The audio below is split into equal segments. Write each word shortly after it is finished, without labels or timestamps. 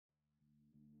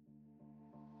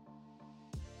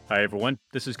Hi, everyone.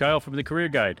 This is Kyle from the Career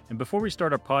Guide. And before we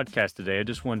start our podcast today, I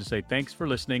just wanted to say thanks for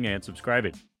listening and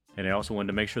subscribing. And I also wanted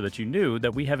to make sure that you knew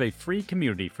that we have a free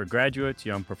community for graduates,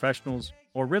 young professionals,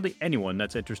 or really anyone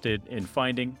that's interested in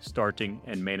finding, starting,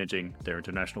 and managing their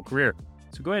international career.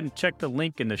 So go ahead and check the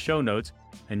link in the show notes,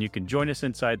 and you can join us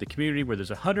inside the community where there's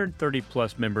 130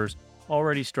 plus members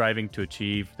already striving to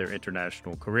achieve their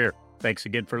international career. Thanks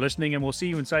again for listening, and we'll see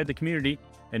you inside the community.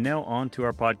 And now on to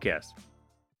our podcast.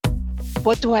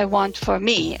 What do I want for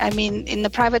me? I mean, in the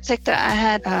private sector, I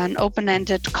had an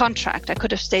open-ended contract. I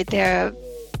could have stayed there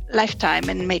lifetime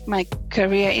and made my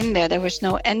career in there. There was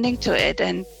no ending to it.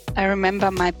 And I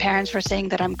remember my parents were saying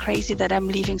that I'm crazy that I'm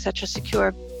leaving such a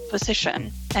secure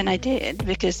position. And I did,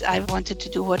 because I wanted to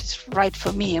do what is right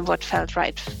for me and what felt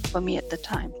right for me at the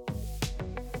time.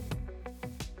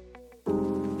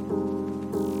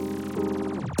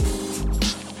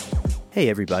 Hey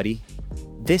everybody,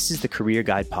 this is the Career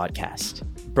Guide podcast,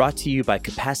 brought to you by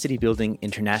Capacity Building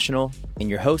International and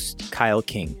your host, Kyle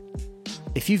King.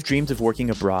 If you've dreamed of working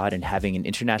abroad and having an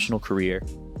international career,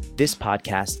 this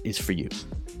podcast is for you.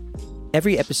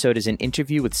 Every episode is an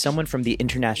interview with someone from the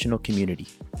international community.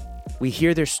 We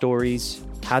hear their stories,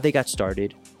 how they got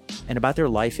started, and about their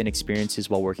life and experiences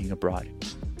while working abroad.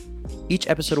 Each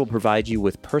episode will provide you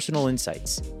with personal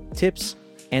insights, tips,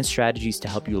 and strategies to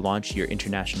help you launch your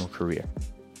international career.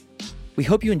 We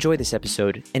hope you enjoy this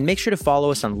episode, and make sure to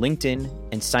follow us on LinkedIn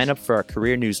and sign up for our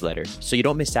career newsletter so you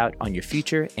don't miss out on your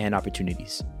future and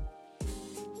opportunities.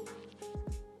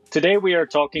 Today we are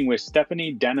talking with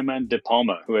Stefanie Dannenmann-Di,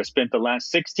 who has spent the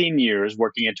last 16 years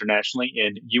working internationally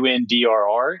in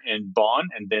UNDRR in Bonn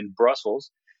and then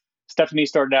Brussels. Stefanie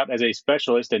started out as a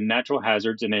specialist in natural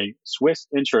hazards in a Swiss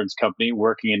insurance company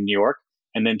working in New York,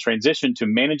 and then transitioned to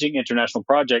managing international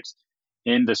projects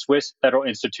in the Swiss Federal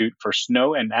Institute for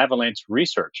Snow and Avalanche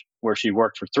Research, where she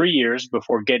worked for 3 years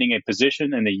before getting a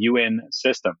position in the UN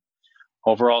system.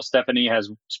 Overall, Stefanie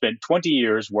has spent 20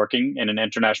 years working in an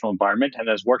international environment and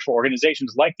has worked for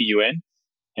organizations like the UN,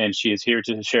 and she is here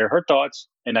to share her thoughts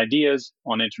and ideas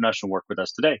on international work with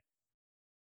us today.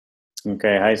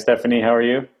 Okay. Hi, Stefanie. How are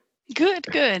you? Good.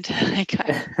 Hi,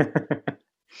 Kyle.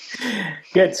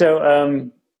 Good. So,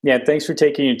 thanks for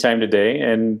taking your time today.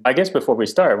 And I guess before we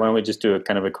start, why don't we just do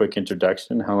a quick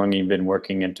introduction? How long you've been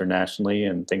working internationally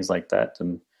and things like that,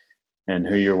 and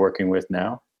who you're working with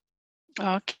now?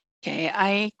 Okay,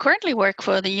 I currently work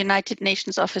for the United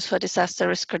Nations Office for Disaster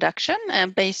Risk Reduction,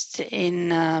 based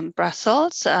in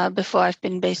Brussels. Before I've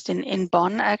been based in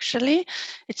Bonn, actually.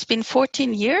 It's been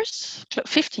 15 years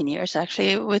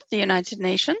actually, with the United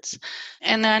Nations.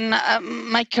 And then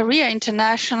my career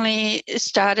internationally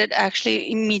started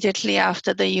actually immediately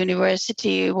after the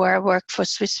university, where I worked for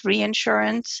Swiss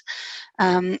Reinsurance.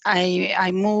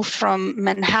 I moved from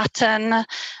Manhattan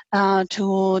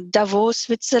to Davos,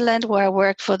 Switzerland, where I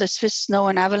worked for the Swiss Snow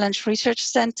and Avalanche Research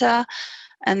Center.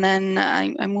 And then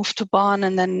I moved to Bonn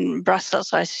and then Brussels.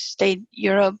 So I stayed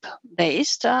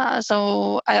Europe-based.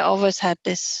 So I always had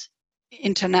this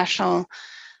international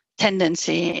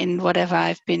tendency in whatever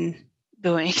I've been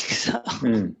doing. So.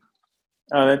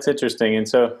 Oh, that's interesting. And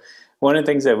so one of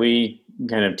the things that we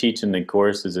kind of teach in the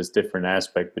course is this different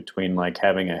aspect between like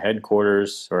having a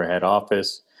headquarters or a head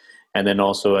office, and then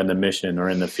also in the mission or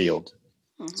in the field.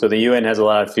 Mm-hmm. So the UN has a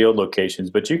lot of field locations,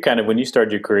 but you kind of, when you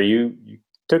started your career, you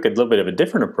took a little bit of a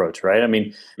different approach, right? I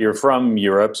mean, you're from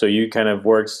Europe, so you kind of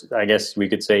worked, I guess we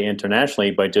could say, internationally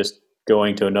by just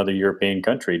going to another European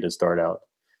country to start out.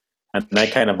 And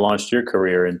that kind of launched your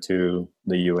career into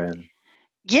the UN.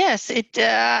 Yes, it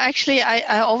actually,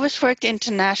 I always worked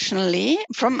internationally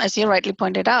from, as you rightly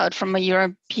pointed out, from a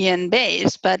European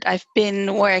base, but I've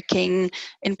been working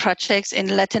in projects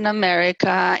in Latin America,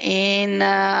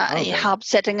 I helped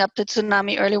setting up the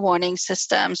tsunami early warning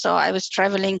system. So I was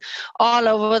traveling all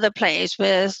over the place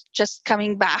with just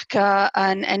coming back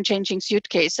and changing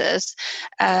suitcases.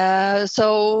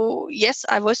 So yes,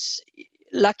 I was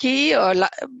lucky, or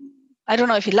I don't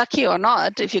know if you're lucky or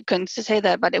not, if you can say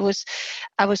that, but I was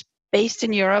based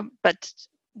in Europe, but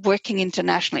working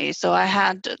internationally. So I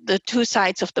had the two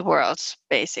sides of the world,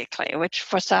 basically, which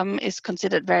for some is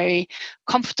considered very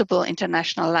comfortable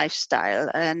international lifestyle,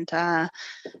 and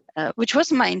which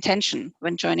wasn't my intention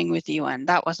when joining with the UN.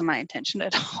 That wasn't my intention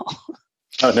at all.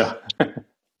 Oh, no.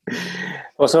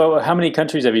 Well, so how many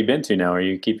countries have you been to now? Are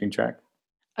you keeping track?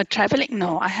 Traveling?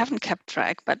 No, I haven't kept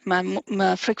track, but my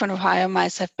frequent flyer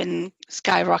miles have been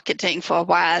skyrocketing for a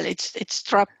while. It's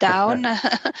dropped down,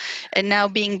 and now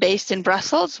being based in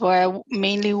Brussels, where I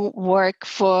mainly work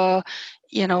for,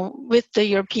 with the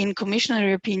European Commission and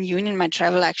European Union, my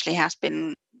travel actually has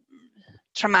been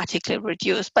dramatically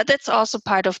reduced. But that's also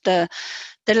part of the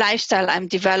the lifestyle I'm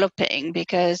developing,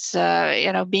 because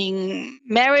being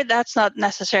married, that's not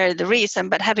necessarily the reason,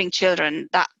 but having children,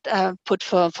 that put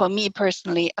for me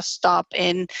personally a stop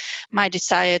in my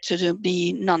desire to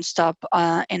be nonstop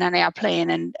in an airplane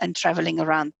and traveling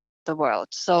around the world.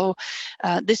 So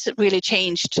this really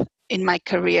changed in my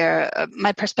career,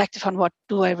 my perspective on what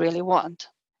do I really want.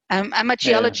 I'm a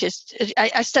geologist.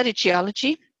 I studied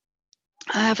geology.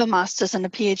 I have a master's and a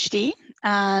PhD,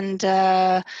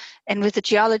 and with the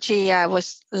geology, I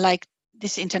was like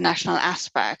these international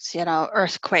aspects,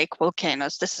 earthquake,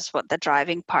 volcanoes. This is what the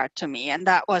driving part to me, and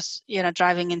that was,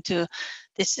 driving into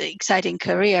this exciting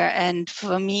career. And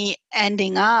for me,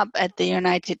 ending up at the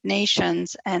United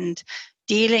Nations and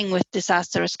dealing with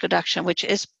disaster risk reduction, which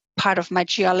is part of my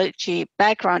geology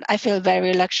background, I feel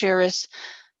very luxurious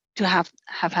to have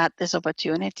had this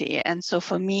opportunity. And so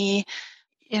for me,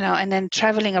 and then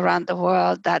traveling around the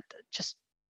world, that just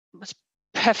was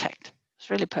perfect. It was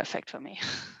really perfect for me.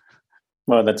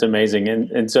 Well, that's amazing.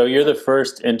 And so you're the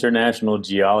first international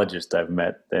geologist I've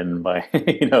met then by,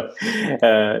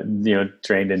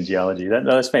 trained in geology.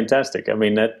 That's fantastic. I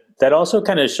mean, that also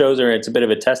kind of shows, or it's a bit of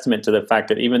a testament to the fact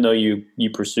that even though you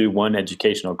pursue one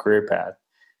educational career path,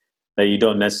 that you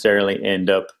don't necessarily end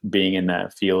up being in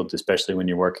that field, especially when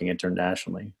you're working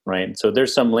internationally, right? So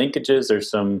there's some linkages.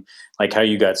 There's some, like how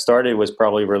you got started was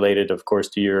probably related, of course,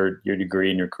 to your degree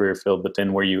and your career field, but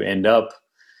then where you end up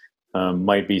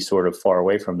might be sort of far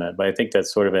away from that. But I think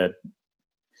that's sort of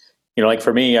like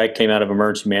for me, I came out of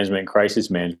emergency management and crisis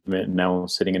management, and now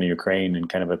sitting in Ukraine in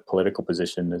kind of a political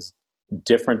position is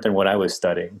different than what I was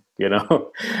studying,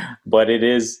 but it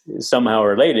is somehow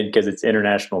related because it's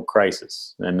international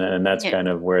crisis, and that's kind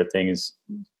of where things.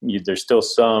 There's still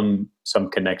some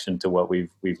connection to what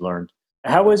we've learned.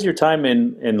 How was your time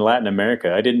in Latin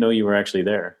America? I didn't know you were actually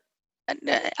there.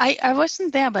 I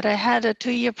wasn't there, but I had a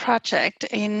 2-year project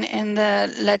in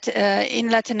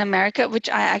Latin America, which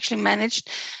I actually managed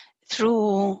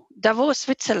through Davos,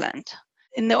 Switzerland.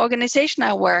 In the organization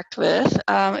I worked with,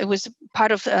 it was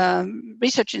part of a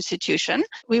research institution.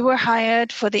 We were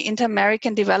hired for the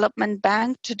Inter-American Development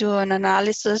Bank to do an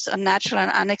analysis on natural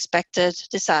and unexpected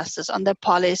disasters, on their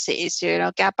policies,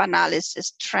 gap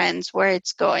analysis, trends, where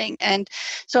it's going. And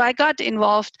so I got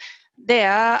involved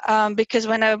there because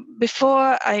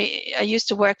before I used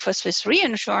to work for Swiss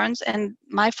Reinsurance, and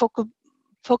my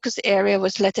focus area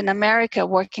was Latin America,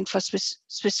 working for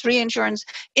Swiss Reinsurance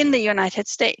in the United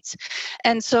States.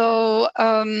 And so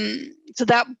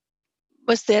that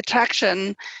was the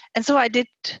attraction. And so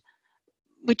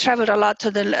we traveled a lot to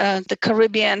the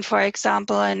Caribbean, for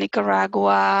example, and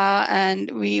Nicaragua, and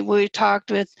we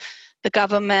talked with the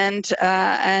government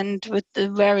and with the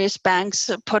various banks'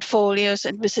 portfolios,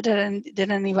 and visited and did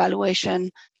an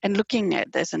evaluation and looking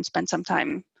at this, and spent some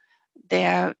time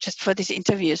there just for these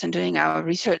interviews and doing our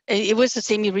research. It was a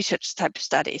semi-research type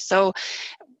study. So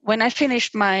when I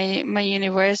finished my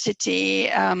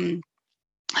university, I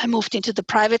moved into the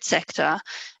private sector,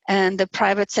 and the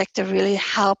private sector really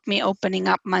helped me opening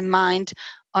up my mind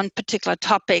on particular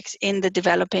topics in the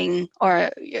developing, or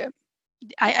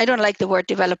I don't like the word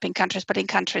developing countries, but in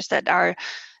countries that are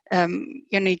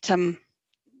you need some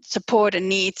support and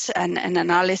needs and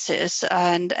analysis,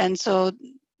 and so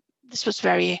this was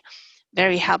very,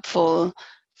 very helpful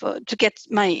to get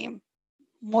my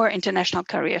more international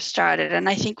career started. And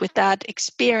I think with that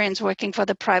experience working for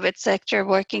the private sector,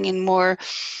 working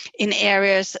in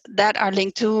areas that are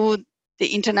linked to the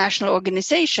international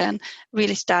organization,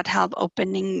 really help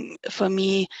opening for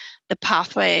me the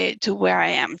pathway to where I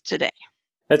am today.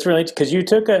 That's really, because you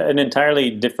took an entirely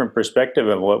different perspective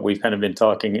of what we've kind of been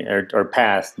talking, or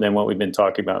path, than what we've been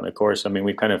talking about in the course. I mean,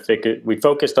 we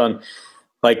focused on,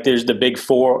 like, there's the big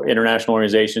 4 international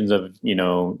organizations of,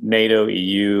 NATO,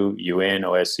 EU, UN,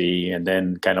 OSCE, and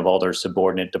then kind of all their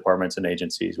subordinate departments and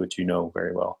agencies, which you know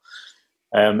very well.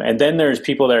 And then there's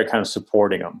people that are kind of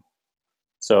supporting them.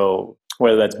 So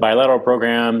whether that's bilateral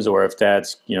programs, or if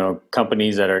that's,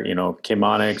 companies that are,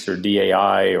 Chemonics or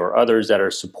DAI or others that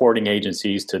are supporting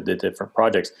agencies to the different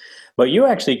projects. But you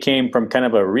actually came from kind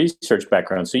of a research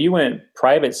background. So you went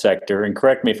private sector, and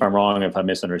correct me if I'm wrong, if I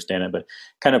misunderstand it, but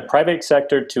kind of private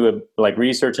sector to like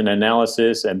research and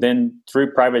analysis, and then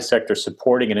through private sector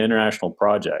supporting an international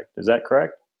project. Is that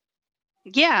correct?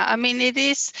 Yeah, I mean, it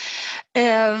is.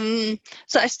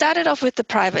 So I started off with the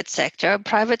private sector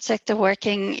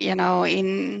working,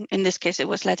 in this case, it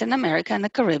was Latin America and the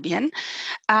Caribbean.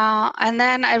 And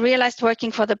then I realized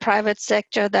working for the private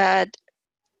sector that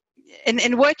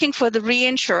in working for the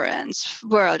reinsurance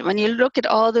world, when you look at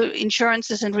all the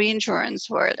insurances and reinsurance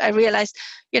world, I realized,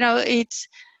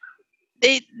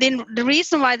 the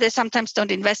reason why they sometimes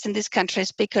don't invest in these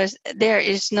countries because there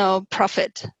is no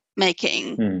profit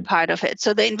making part of it.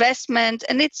 So the investment,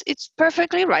 and it's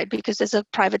perfectly right, because as a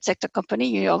private sector company,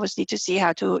 you always need to see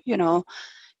how to,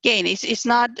 gain. It's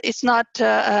not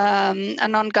a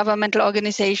non-governmental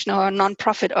organization or a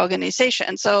non-profit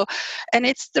organization. So, and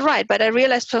it's the right. But I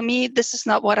realized for me, this is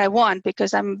not what I want,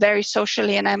 because I'm very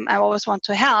socially and I always want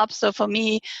to help. So for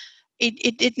me,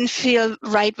 it didn't feel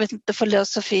right with the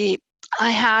philosophy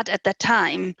I had at that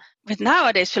time. With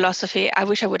nowadays philosophy, I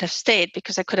wish I would have stayed,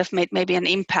 because I could have made maybe an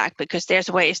impact, because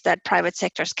there's ways that private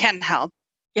sectors can help,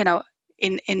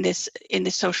 in this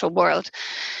social world.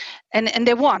 And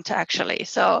they want, actually.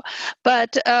 So,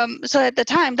 but so at the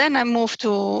time, then I moved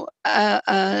to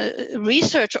a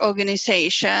research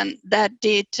organization that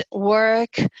did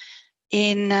work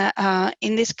in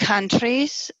these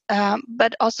countries,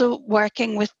 but also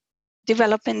working with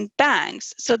developing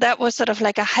banks. So that was sort of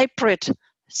like a hybrid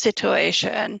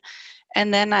situation.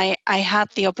 And then I had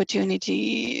the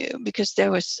opportunity, because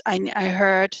I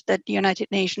heard that the United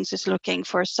Nations is looking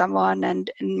for someone, and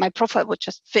my profile would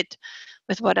just fit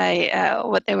with what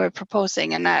they were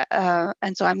proposing,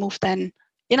 and so I moved then.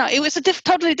 It was a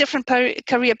totally different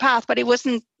career path, but it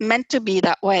wasn't meant to be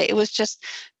that way. It was just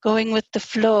going with the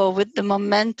flow, with the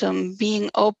momentum, being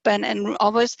open, and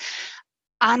always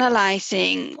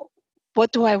analyzing,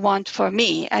 what do I want for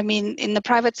me? I mean, in the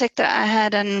private sector, I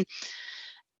had an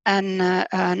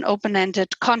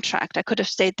open-ended contract. I could have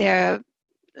stayed there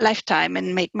lifetime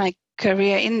and made my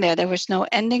career in there. There was no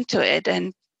ending to it.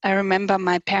 And I remember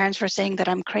my parents were saying that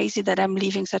I'm crazy that I'm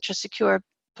leaving such a secure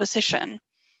position.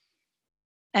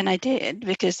 And I did,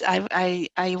 because I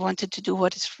wanted to do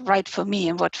what is right for me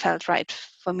and what felt right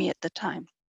for me at the time.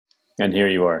 And here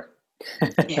you are.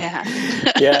 Yeah.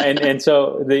 Yeah. And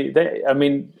so I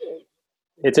mean,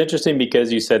 it's interesting,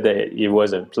 because you said that it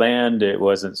wasn't planned. It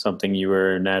wasn't something you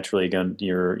were naturally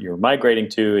you're migrating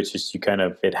to. It's just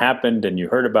it happened, and you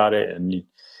heard about it, and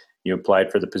you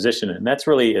applied for the position. And that's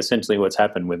really essentially what's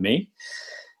happened with me.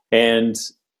 And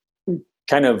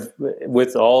kind of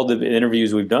with all the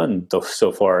interviews we've done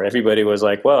so far, everybody was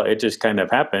like, well, it just kind of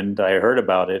happened. I heard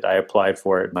about it. I applied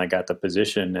for it, and I got the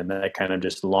position. And that kind of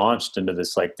just launched into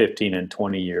this 15 and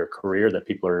 20-year career that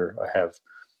people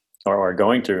are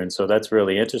going through. And so that's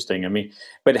really interesting. I mean,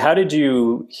 but how did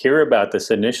you hear about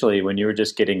this initially when you were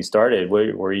just getting started?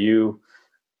 Were you,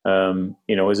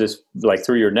 was this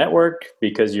through your network,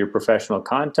 because of your professional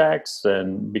contacts?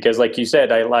 And because, like you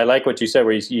said, I like what you said,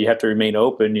 where you have to remain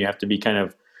open. You have to be kind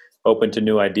of open to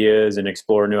new ideas and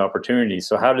explore new opportunities.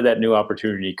 So how did that new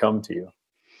opportunity come to you?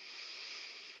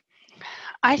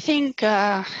 I think,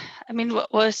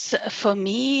 what was for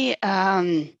me,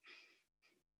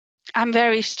 I'm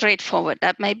very straightforward.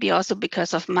 That may be also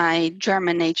because of my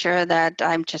German nature, that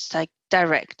I'm just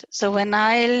direct. So when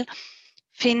I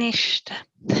finished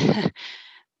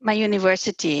my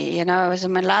university, I was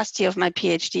in my last year of my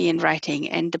PhD in writing,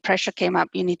 and the pressure came up,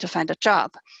 you need to find a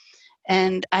job.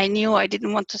 And I knew I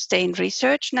didn't want to stay in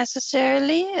research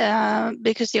necessarily,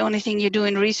 because the only thing you do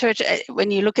in research,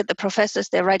 when you look at the professors,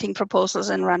 they're writing proposals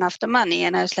and run after money.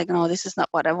 And I was like, no, this is not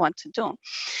what I want to do.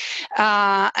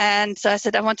 And so I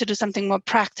said, I want to do something more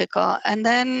practical. And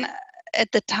then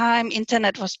at the time,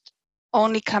 internet was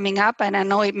only coming up. And I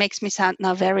know it makes me sound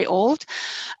now very old,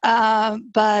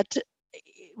 but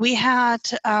we had,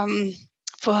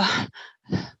 for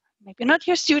maybe not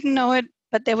your student know it,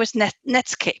 but there was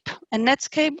Netscape. And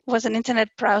Netscape was an internet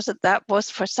browser that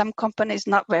was, for some companies,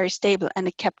 not very stable, and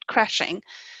it kept crashing.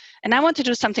 And I want to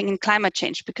do something in climate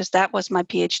change, because that was my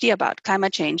PhD about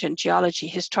climate change and geology,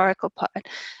 historical part.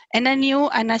 And I knew,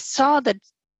 and I saw that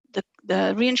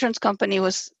the reinsurance company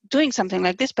was doing something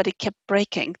like this, but it kept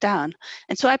breaking down.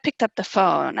 And so I picked up the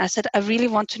phone. I said, I really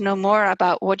want to know more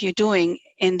about what you're doing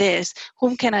in this.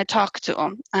 Whom can I talk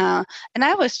to? And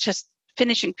I was just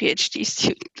finishing PhD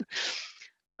student.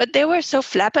 But they were so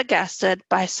flabbergasted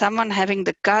by someone having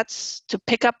the guts to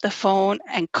pick up the phone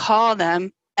and call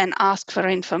them and ask for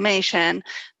information,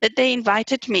 that they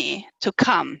invited me to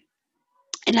come.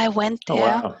 And I went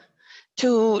there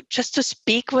to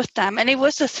speak with them. And it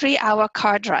was a 3-hour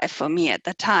car drive for me at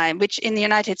the time, which in the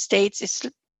United States is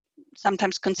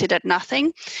sometimes considered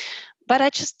nothing. But I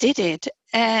just did it.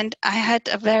 And I had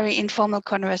a very informal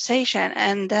conversation.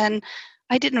 And then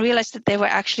I didn't realize that they were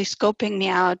actually scoping me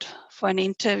out for an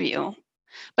interview.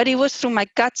 But it was through my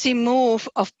gutsy move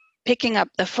of picking up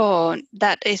the phone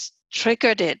that is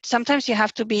triggered it. Sometimes you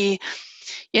have to be,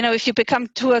 if you become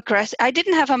too aggressive. I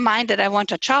didn't have a mind that I want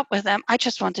to chat with them. I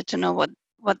just wanted to know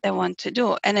what they want to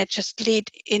do. And it just lead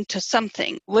into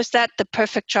something. Was that the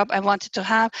perfect job I wanted to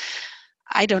have?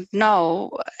 I don't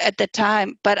know at the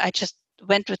time, but I just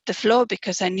went with the flow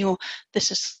because I knew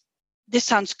this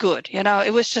sounds good.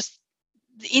 It was just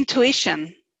the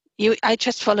intuition. I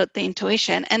just followed the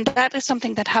intuition, and that is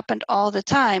something that happened all the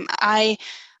time. I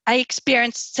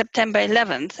experienced September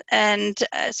 11th, and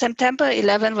September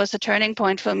 11th was a turning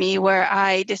point for me where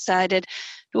I decided,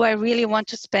 do I really want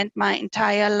to spend my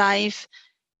entire life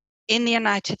in the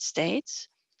United States?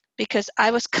 Because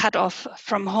I was cut off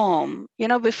from home.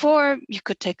 Before you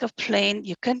could take a plane,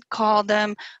 you can call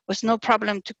them, was no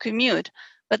problem to commute.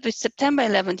 But with September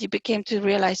 11th, you became to the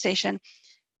realization,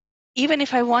 even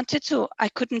if I wanted to, I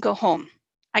couldn't go home.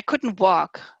 I couldn't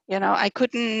walk. I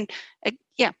couldn't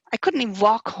even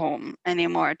walk home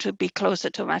anymore to be closer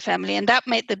to my family. And that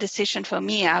made the decision for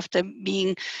me, after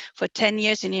being for 10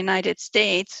 years in the United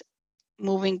States,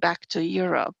 moving back to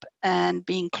Europe and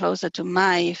being closer to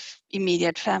my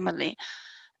immediate family.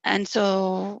 And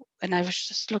I was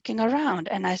just looking around,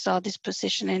 and I saw this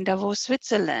position in Davos,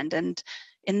 Switzerland, and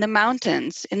in the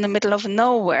mountains, in the middle of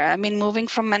nowhere. I mean, moving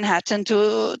from Manhattan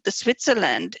to the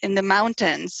Switzerland in the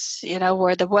mountains,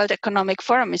 where the World Economic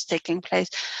Forum is taking place.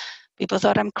 People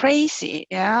thought I'm crazy,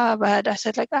 but I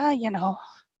said,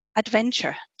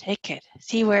 adventure, take it,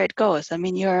 see where it goes. I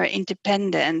mean, you're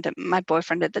independent. My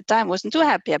boyfriend at the time wasn't too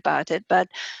happy about it, but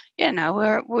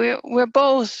we're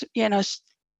both,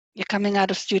 you're coming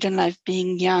out of student life,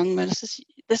 being young.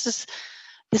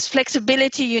 This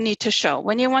flexibility you need to show.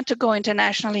 When you want to go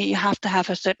internationally, you have to have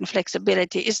a certain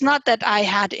flexibility. It's not that I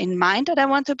had in mind that I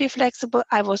want to be flexible.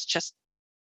 I was just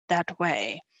that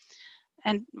way.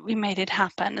 And we made it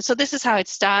happen. So this is how it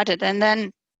started. And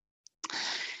then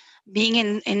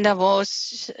being in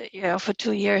Davos, for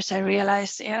 2 years, I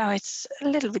realized, it's a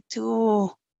little bit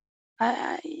too,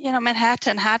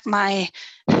 Manhattan had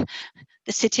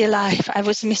the city life. I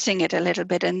was missing it a little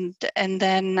bit. And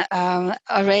then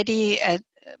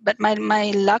but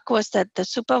my luck was that the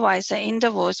supervisor in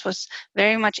Davos was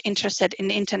very much interested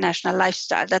in international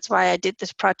lifestyle. That's why I did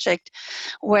this project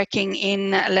working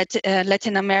in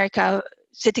Latin America,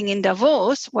 sitting in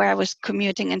Davos, where I was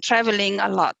commuting and traveling a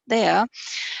lot there,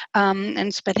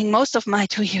 and spending most of my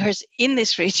 2 years in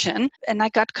this region. And I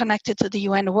got connected to the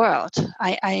UN World.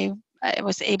 I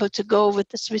was able to go with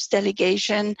the Swiss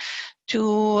delegation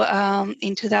to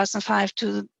in 2005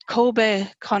 to Kobe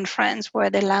conference, where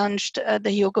they launched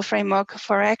the Yoga Framework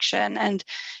for Action, and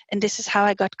this is how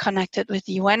I got connected with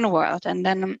the UN World. And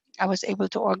then I was able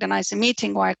to organize a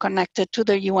meeting where I connected to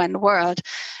the UN World,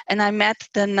 and I met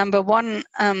the number one,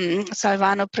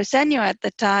 Salvano Presegno at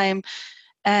the time,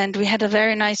 and we had a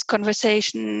very nice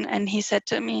conversation. And he said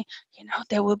to me,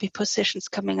 there will be positions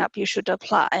coming up, you should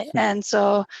apply. And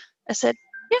so I said,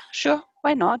 yeah, sure,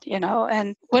 why not,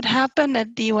 And what happened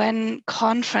at the UN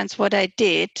conference, what I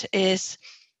did is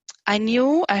I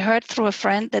heard through a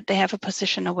friend that they have a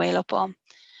position available.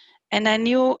 And I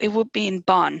knew it would be in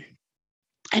Bonn.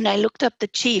 And I looked up the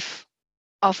chief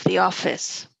of the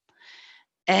office.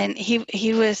 And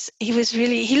he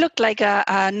looked like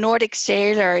a Nordic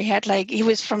sailor. He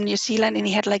was from New Zealand, and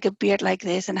he had like a beard like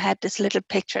this and had this little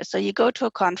picture. So you go to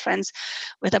a conference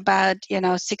with about,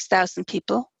 6,000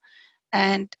 people.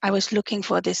 And I was looking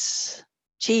for this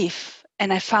chief,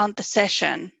 and I found the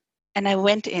session, and I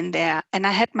went in there, and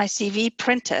I had my CV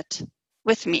printed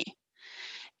with me.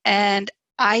 And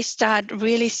I started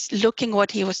really looking what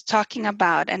he was talking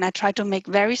about, and I tried to make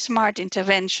very smart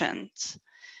interventions.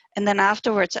 And then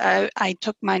afterwards, I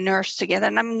took my nerves together.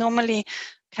 And I'm normally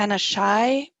kind of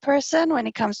shy person when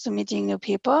it comes to meeting new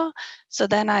people. So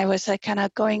then I was kind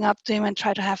of going up to him and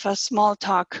try to have a small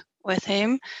talk with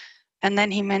him. And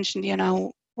then he mentioned,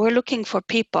 we're looking for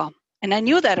people. And I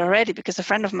knew that already because a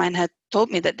friend of mine had told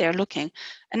me that they're looking.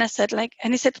 And I said,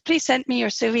 and he said, please send me your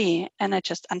CV. And I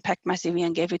just unpacked my CV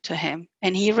and gave it to him.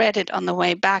 And he read it on the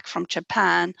way back from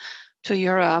Japan to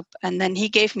Europe. And then he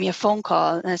gave me a phone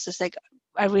call. And it's just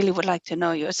I really would like to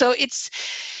know you. So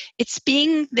it's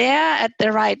being there at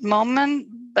the right moment,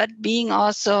 but being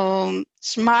also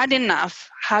smart enough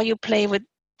how you play with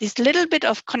this little bit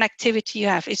of connectivity you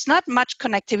have. It's not much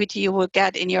connectivity you will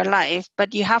get in your life,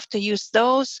 but you have to use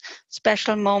those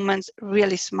special moments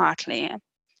really smartly.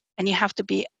 And you have to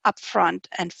be upfront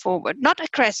and forward, not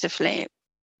aggressively,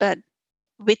 but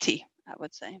witty, I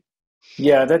would say.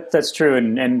 Yeah, that's true.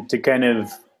 And to kind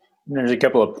of, there's a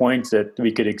couple of points that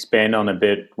we could expand on a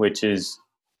bit, which is,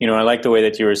 I like the way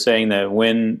that you were saying that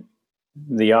when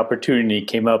the opportunity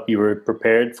came up, you were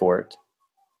prepared for it.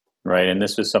 Right. And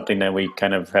this was something that we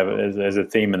kind of have as a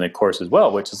theme in the course as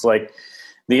well, which is like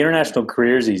the international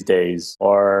careers these days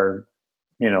are,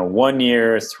 1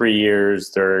 year, 3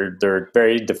 years. They're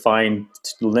very defined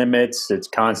limits. It's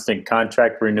constant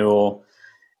contract renewal.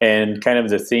 And kind of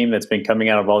the theme that's been coming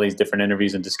out of all these different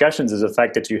interviews and discussions is the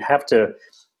fact that you have to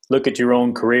look at your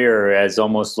own career as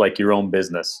almost like your own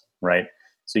business, right?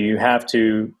 So you have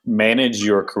to manage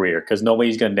your career because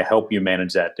nobody's going to help you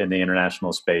manage that in the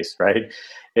international space, right?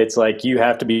 It's like you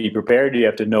have to be prepared. You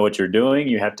have to know what you're doing.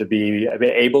 You have to be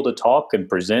able to talk and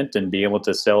present and be able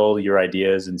to sell your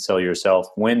ideas and sell yourself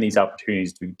when these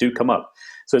opportunities do come up.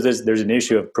 So there's an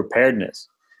issue of preparedness,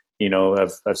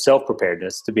 of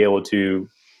self-preparedness to be able to,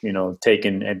 take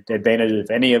advantage of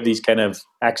any of these kind of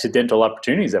accidental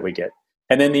opportunities that we get.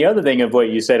 And then the other thing of what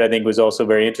you said, I think was also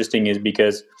very interesting is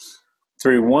because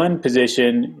through one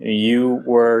position, you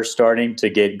were starting to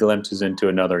get glimpses into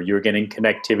another. You were getting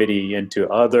connectivity into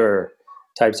other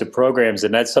types of programs.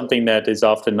 And that's something that is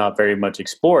often not very much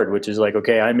explored, which is like,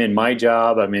 okay, I'm in my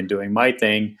job, I'm in doing my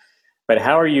thing. But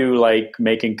how are you like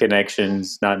making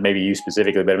connections, not maybe you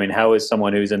specifically, but I mean, how is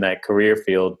someone who's in that career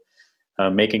field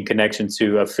making connections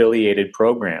to affiliated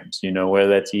programs, whether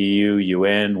that's EU,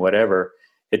 UN, whatever?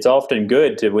 It's often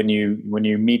good to when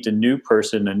you meet a new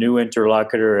person, a new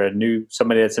interlocutor,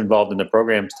 somebody that's involved in the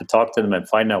programs, to talk to them and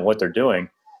find out what they're doing,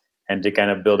 and to kind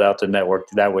of build out the network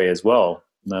that way as well.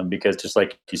 Because just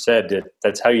like you said,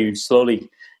 that's how you slowly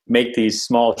make these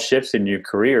small shifts in your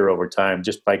career over time,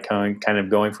 just by kind of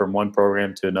going from one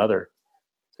program to another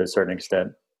to a certain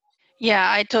extent.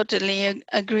 Yeah, I totally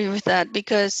agree with that,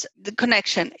 because the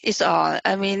connection is all.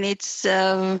 I mean, it's,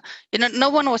 no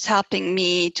one was helping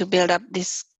me to build up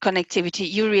this connectivity.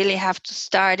 You really have to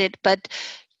start it, but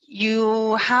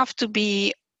you have to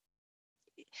be,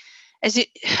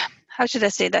 how should I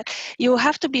say that? You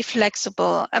have to be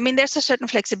flexible. I mean, there's a certain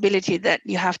flexibility that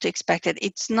you have to expect.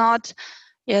 It's not,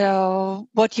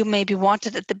 what you maybe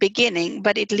wanted at the beginning,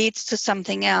 but it leads to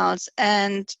something else.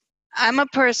 And I'm a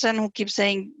person who keeps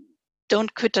saying,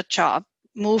 don't quit a job,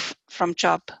 move from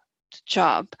job to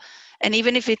job. And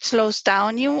even if it slows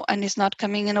down you and is not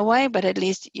coming in a way, but at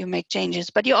least you make changes.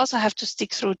 But you also have to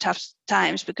stick through tough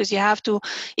times, because you have to,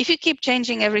 if you keep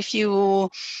changing every few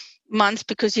months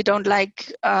because you don't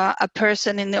like a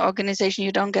person in the organization,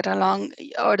 you don't get along,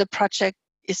 or the project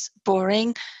is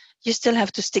boring, you still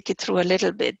have to stick it through a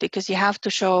little bit, because you have to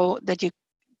show that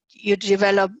you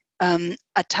develop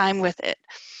a time with it.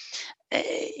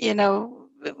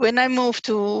 When I moved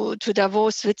to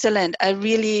Davos, Switzerland, I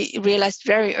really realized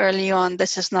very early on,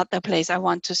 this is not the place I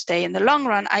want to stay in the long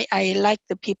run. I like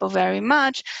the people very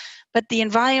much, but the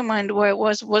environment where it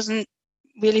wasn't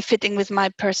really fitting with my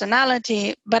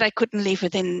personality, but I couldn't leave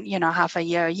within, half a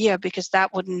year, because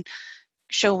that wouldn't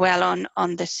show well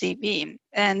on the CV.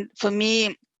 And for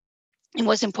me, it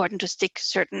was important to stick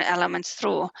certain elements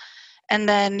through. And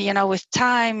then, with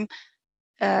time,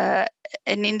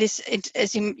 and in this,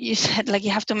 as you said, like, you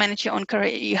have to manage your own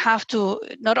career. You have to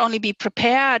not only be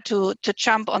prepared to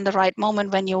jump on the right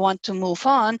moment when you want to move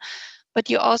on, but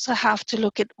you also have to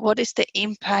look at what is the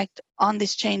impact on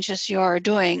these changes you are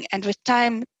doing. And with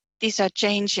time, these are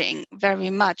changing very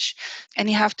much. And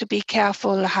you have to be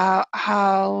careful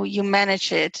how you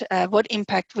manage it. What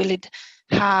impact will it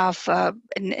have?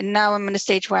 And now I'm in a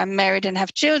stage where I'm married and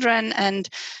have children. And,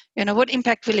 what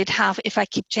impact will it have if I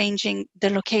keep changing the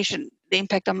location? The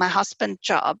impact on my husband's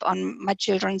job, on my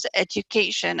children's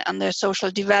education, on their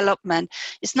social development.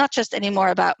 It's not just anymore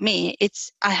about me.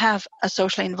 I have a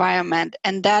social environment,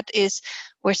 and that is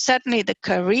where certainly the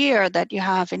career that you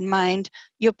have in mind,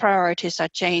 your priorities are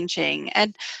changing.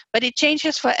 But it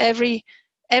changes for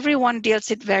everyone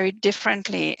deals it very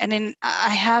differently. And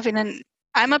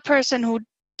I'm a person who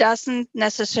doesn't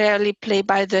necessarily play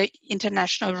by the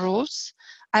international rules.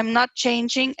 I'm not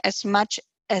changing as much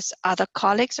as other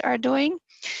colleagues are doing.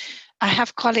 I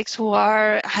have colleagues who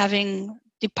are having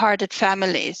departed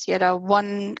families.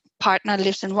 One partner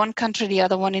lives in one country, the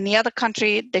other one in the other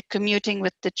country. They're commuting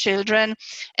with the children,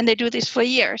 and they do this for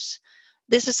years.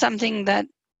 This is something that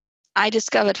I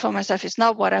discovered for myself is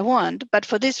not what I want. But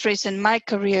for this reason, my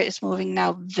career is moving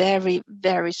now very,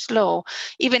 very slow.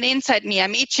 Even inside me,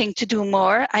 I'm itching to do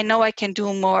more. I know I can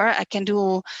do more. I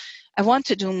want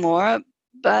to do more,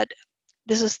 but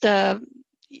there's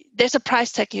a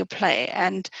price tag you pay,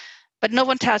 but no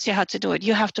one tells you how to do it.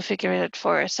 You have to figure it out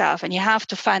for yourself, and you have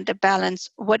to find a balance,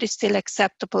 what is still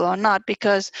acceptable or not,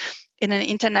 because in an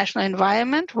international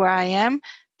environment where I am,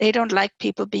 they don't like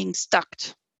people being stuck.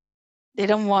 They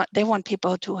want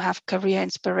people to have career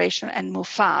inspiration and move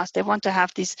fast. They want to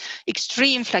have this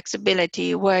extreme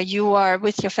flexibility where you are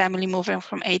with your family moving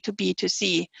from A to B to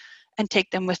C and take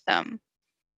them with them.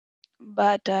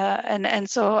 But and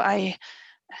so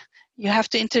You have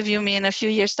to interview me in a few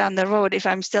years down the road if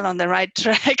I'm still on the right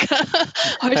track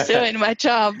or still in my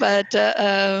job. But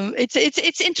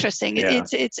it's interesting. Yeah.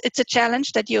 It's a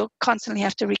challenge that you constantly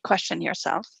have to re-question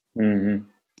yourself. Mm-hmm.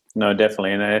 No,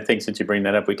 definitely. And I think since you bring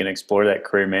that up, we can explore that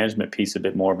career management piece a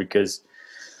bit more because,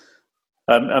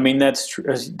 I mean, that's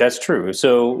true.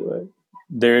 So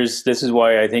this is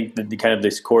why I think that the kind of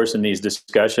this course and these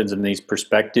discussions and these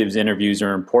perspectives interviews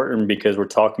are important, because we're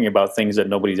talking about things that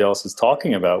nobody else is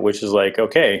talking about, which is like,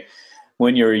 okay,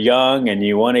 when you're young and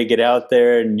you want to get out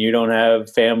there and you don't have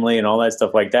family and all that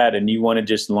stuff like that, and you want to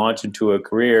just launch into a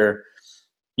career,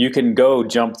 you can go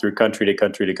jump through country to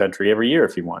country to country every year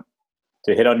if you want.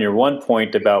 To hit on your one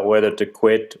point about whether to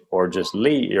quit or just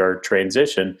leave or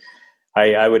transition,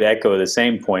 I would echo the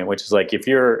same point, which is like, if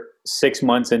you're 6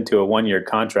 months into a 1-year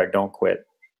contract, don't quit,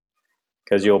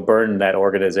 because you'll burn that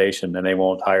organization and they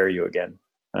won't hire you again.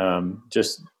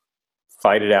 Just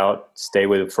fight it out, stay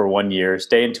with it for 1 year,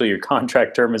 stay until your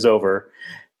contract term is over,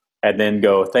 and then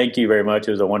go, thank you very much,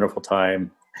 it was a wonderful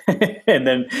time,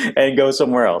 and go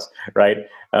somewhere else, right?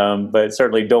 But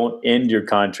certainly don't end your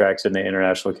contracts in the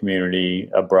international community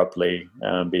abruptly,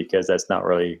 because that's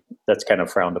kind of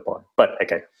frowned upon. But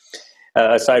okay.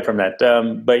 Aside from that,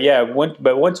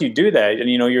 but once you do that, and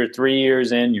you're 3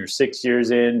 years in, you're 6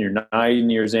 years in, you're 9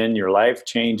 years in, your life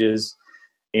changes.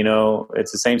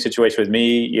 It's the same situation with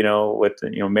me. With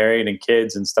married and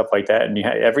kids and stuff like that, and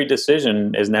every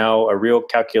decision is now a real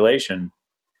calculation.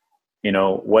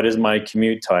 What is my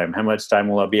commute time? How much time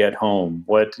will I be at home?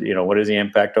 What is the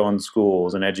impact on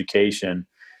schools and education?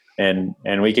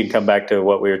 And we can come back to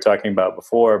what we were talking about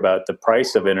before about the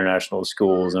price of international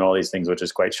schools and all these things, which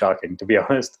is quite shocking, to be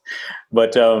honest.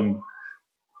 But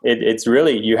it's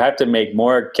really, you have to make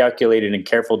more calculated and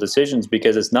careful decisions,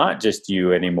 because it's not just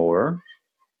you anymore.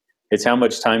 It's how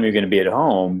much time you're going to be at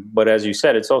home. But as you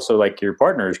said, it's also like your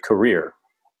partner's career,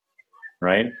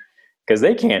 right? Because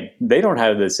they don't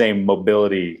have the same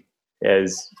mobility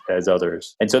as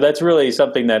others. And so that's really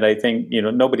something that I think,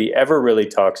 nobody ever really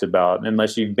talks about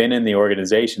unless you've been in the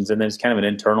organizations. And then it's kind of an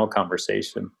internal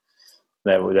conversation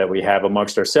that we have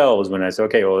amongst ourselves when I say,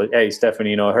 okay, well, hey,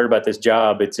 Stefanie, I heard about this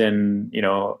job. It's in,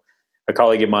 a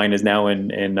colleague of mine is now in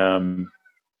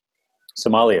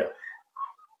Somalia.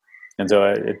 And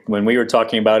so when we were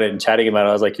talking about it and chatting about it,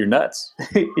 I was like, you're nuts.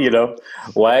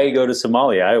 Why go to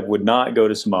Somalia? I would not go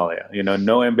to Somalia.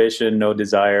 No ambition, no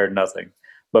desire, nothing.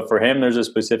 But for him, there's a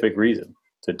specific reason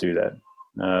to do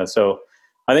that. So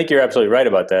I think you're absolutely right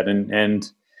about that. And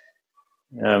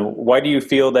why do you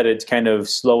feel that it's kind of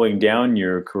slowing down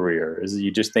your career? Is it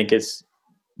you just think it's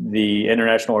the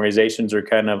international organizations are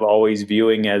kind of always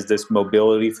viewing as this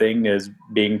mobility thing as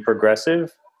being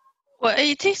progressive? Well,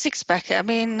 it is expected. I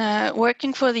mean,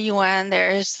 working for the UN, there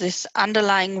is this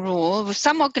underlying rule. With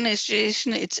some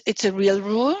organization, it's a real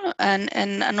rule, and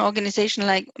an organization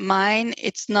like mine,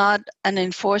 it's not an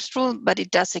enforced rule, but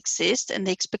it does exist. And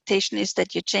the expectation is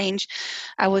that you change,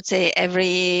 I would say,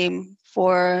 every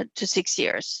 4 to 6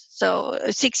 years. So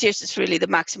 6 years is really the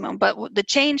maximum. But the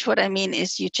change, what I mean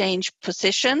is you change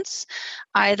positions,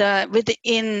 either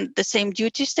within the same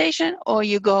duty station or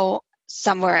you go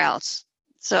somewhere else.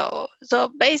 So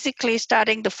basically,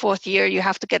 starting the 4th year, you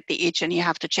have to get the itch and you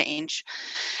have to change.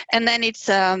 And then it's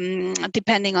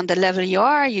depending on the level you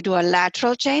are, you do a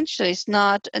lateral change. So it's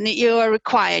not, and you are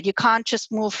required. You can't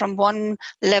just move from one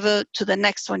level to the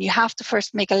next one. You have to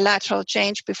first make a lateral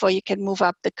change before you can move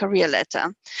up the career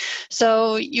ladder.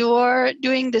 So you're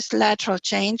doing this lateral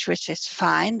change, which is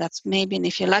fine. That's maybe, and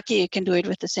if you're lucky, you can do it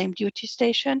with the same duty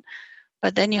station.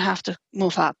 But then you have to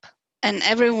move up. And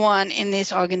everyone in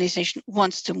this organization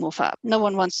wants to move up. No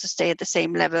one wants to stay at the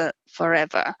same level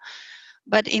forever.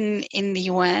 But in the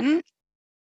UN,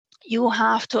 you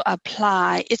have to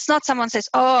apply. It's not someone says,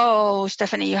 oh,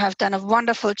 Stefanie, you have done a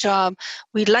wonderful job.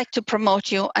 We'd like to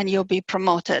promote you and you'll be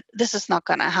promoted. This is not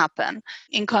going to happen.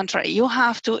 In contrary, you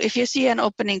have to, if you see an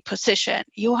opening position,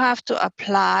 you have to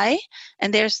apply.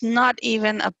 And there's not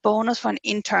even a bonus for an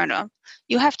internal.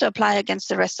 You have to apply against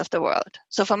the rest of the world.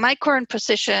 So for my current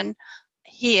position,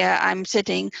 here I'm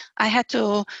sitting, I had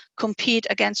to compete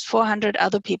against 400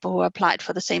 other people who applied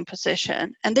for the same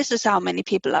position. And this is how many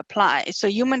people apply. So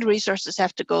human resources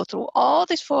have to go through all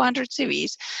these 400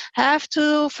 CVs, have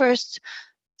to first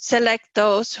select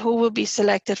those who will be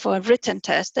selected for a written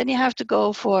test. Then you have to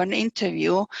go for an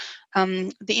interview.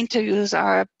 The interviews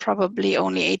are probably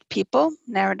only 8 people,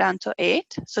 narrowed down to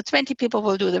 8. So 20 people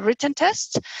will do the written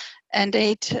test and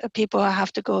 8 people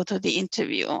have to go to the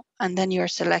interview, and then you're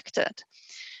selected.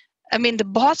 I mean, the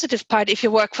positive part, if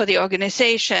you work for the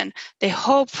organization, they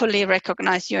hopefully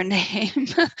recognize your name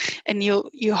and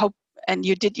you hope and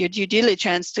you did your due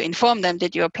diligence to inform them,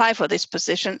 did you apply for this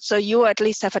position? So you at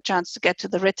least have a chance to get to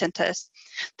the written test.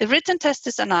 The written test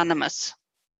is anonymous.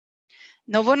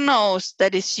 No one knows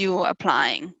that it's you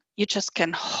applying. You just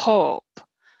can hope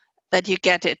that you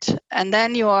get it, and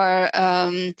then you are,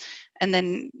 and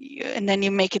then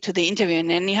you make it to the interview, and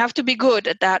then you have to be good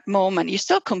at that moment. You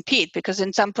still compete because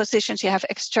in some positions you have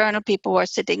external people who are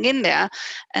sitting in there,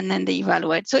 and then they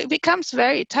evaluate. So it becomes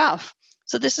very tough.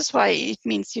 So this is why it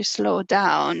means you slow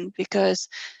down, because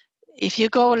if you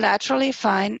go laterally,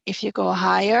 fine. If you go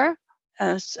higher,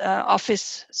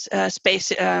 office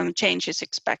space change is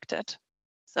expected.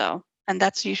 So, and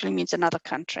that usually means another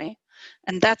country.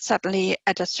 And that suddenly,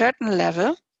 at a certain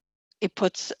level, it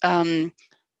puts a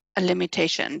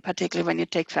limitation, particularly when you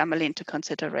take family into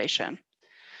consideration.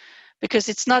 Because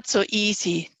it's not so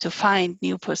easy to find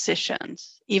new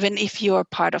positions, even if you're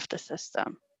part of the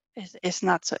system. It's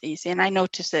not so easy. And I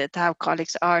notice it, how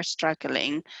colleagues are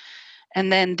struggling.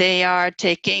 And then they are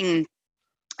taking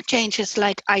changes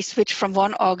like, I switch from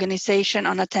one organization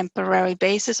on a temporary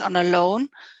basis on a loan.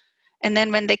 And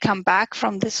then when they come back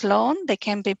from this loan, they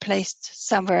can be placed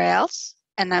somewhere else.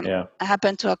 And I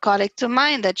happened to a colleague of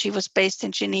mine that she was based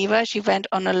in Geneva. She went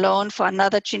on a loan for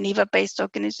another Geneva-based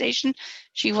organization.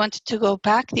 She wanted to go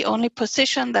back. The only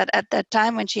position that at that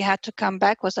time when she had to come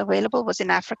back was available was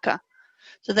in Africa.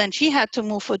 So then she had to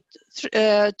move for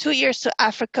 2 years to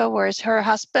Africa, whereas her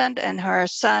husband and her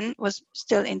son was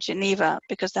still in Geneva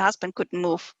because the husband couldn't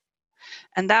move.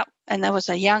 And that was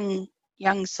a young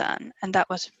son, and that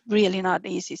was really not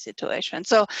an easy situation.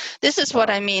 So this is what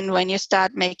I mean when you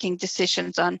start making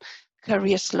decisions on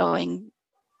career slowing,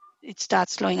 it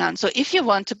starts slowing down. So if you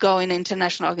want to go in an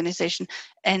international organization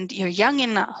and you're young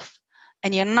enough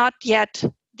and you're not yet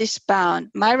this bound,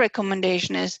 my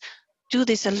recommendation is do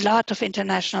this a lot of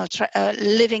international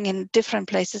living in different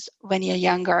places when you're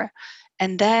younger,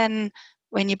 and then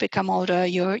when you become older,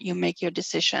 you make your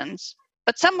decisions.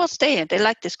 But some will stay. They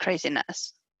like this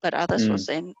craziness, but others will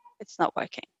say it's not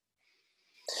working.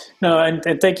 No,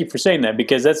 and thank you for saying that,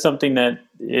 because that's something that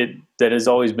has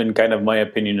always been kind of my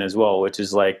opinion as well, which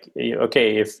is like,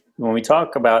 okay, when we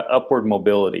talk about upward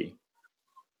mobility,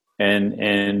 and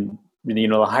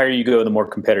the higher you go, the more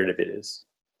competitive it is,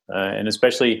 and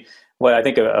especially. Well, I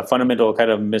think a fundamental kind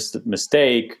of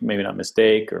mistake, maybe not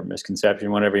mistake or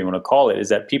misconception, whatever you want to call it, is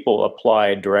that people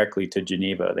apply directly to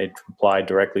Geneva. They apply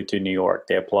directly to New York.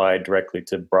 They apply directly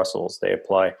to Brussels. They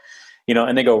apply,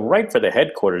 and they go right for the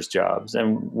headquarters jobs.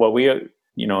 And what we,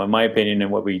 in my opinion,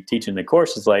 and what we teach in the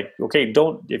course is like, okay,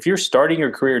 if you're starting your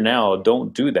career now,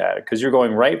 don't do that, because you're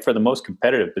going right for the most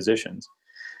competitive positions.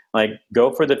 Like,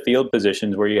 go for the field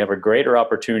positions where you have a greater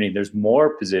opportunity. There's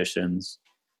more positions,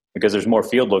 because there's more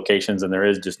field locations than there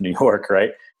is just New York,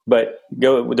 right? But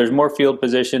there's more field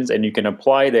positions, and you can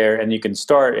apply there, and you can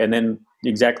start. And then,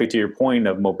 exactly to your point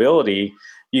of mobility,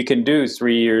 you can do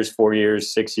 3 years, 4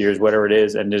 years, 6 years, whatever it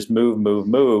is, and just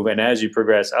move. And as you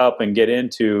progress up and get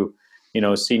into,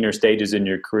 senior stages in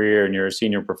your career, and you're a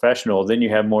senior professional, then you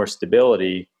have more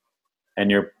stability,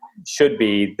 and you should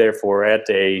be therefore at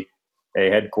a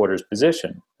headquarters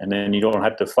position, and then you don't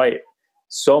have to fight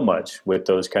so much with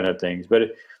those kind of things.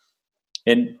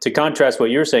 And to contrast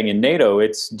what you're saying, in NATO,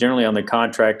 it's generally on the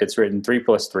contract, it's written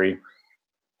 3+3,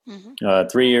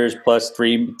 3 years plus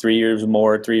 3 years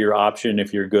more, 3-year option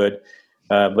if you're good.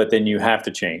 But then you have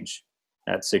to change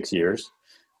at 6 years.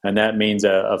 And that means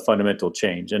a fundamental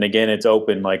change. And again, it's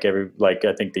open like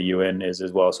I think the UN is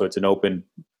as well. So it's an open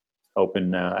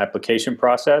application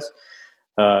process.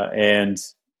 And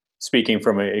speaking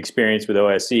from experience with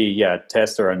OSC,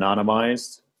 tests are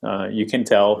anonymized. You can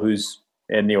tell who's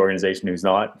in the organization who's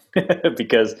not,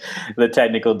 because the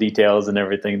technical details and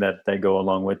everything that go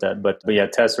along with that. But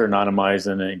tests are anonymized,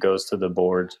 and then it goes to the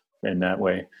board in that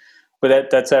way.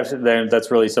 But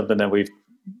that's really something that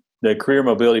the career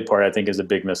mobility part, I think, is a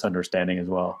big misunderstanding as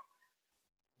well,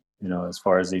 as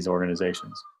far as these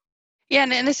organizations. Yeah,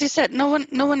 and as you said, no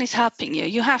one is helping you.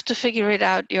 You have to figure it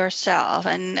out yourself,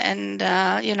 and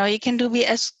you can be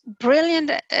as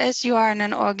brilliant as you are in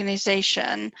an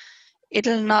organization.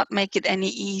 It'll not make it any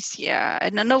easier.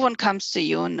 And no one comes to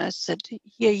you and said,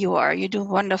 here you are, you do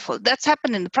wonderful. That's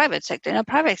happened in the private sector. And the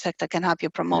private sector can help you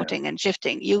promoting and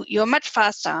shifting. You're much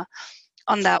faster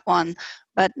on that one,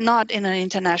 but not in an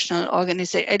international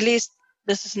organization. At least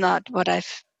this is not what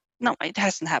it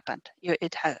hasn't happened.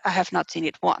 I have not seen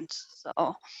it once.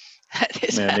 So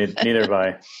neither have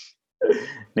I.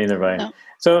 Neither have I. No.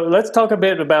 So let's talk a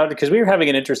bit about, because we were having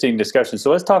an interesting discussion. So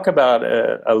let's talk about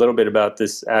a little bit about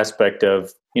this aspect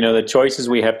of, the choices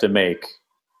we have to make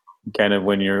kind of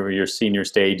when your senior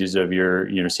stages of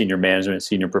your senior management,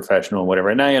 senior professional, whatever.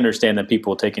 And I understand that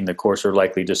people taking the course are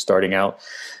likely just starting out,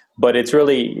 but it's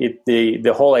really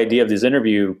the whole idea of this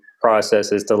interview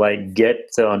process is to like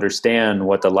get to understand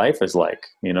what the life is like,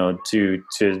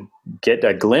 to get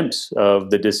a glimpse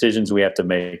of the decisions we have to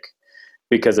make,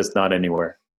 because it's not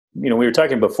anywhere. We were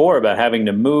talking before about having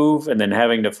to move and then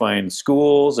having to find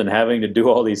schools and having to do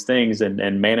all these things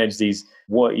and manage these.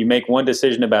 You make one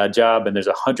decision about a job and there's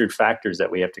 100 factors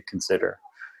that we have to consider.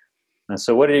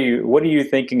 So what are you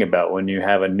thinking about when you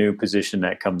have a new position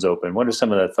that comes open? What are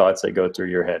some of the thoughts that go through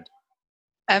your head?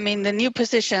 I mean, the new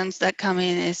positions that come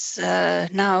in is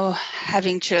now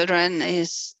having children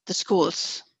is the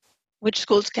schools. Which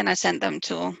schools can I send them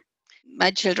to?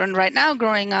 My children right now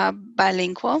growing up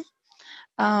bilingual,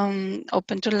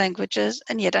 open to languages,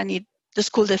 and yet I need the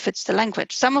school that fits the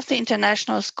language. Some of the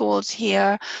international schools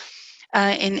here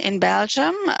in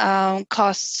Belgium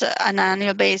costs on an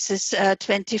annual basis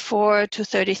 24 to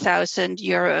 30,000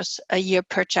 euros a year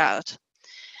per child.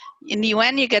 In the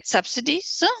UN, you get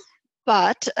subsidies,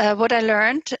 but what I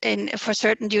learned for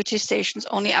certain duty stations,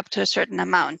 only up to a certain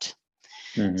amount.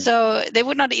 Mm-hmm. So they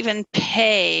would not even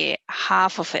pay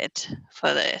half of it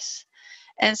for this.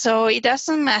 And so it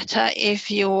doesn't matter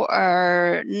if you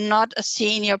are not a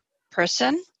senior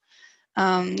person,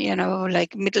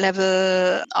 like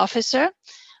mid-level officer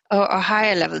or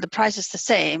higher level, the price is the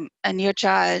same. And your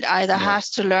child either has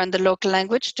to learn the local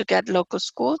language to get local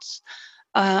schools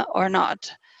or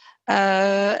not.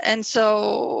 And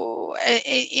so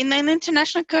in an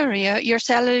international career, your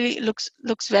salary looks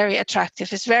very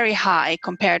attractive. It's very high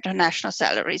compared to national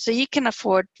salary. So you can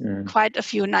afford quite a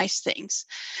few nice things.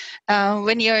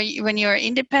 When you're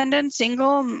independent,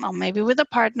 single, or maybe with a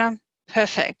partner,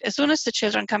 perfect. As soon as the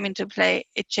children come into play,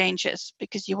 it changes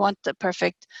because you want the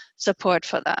perfect support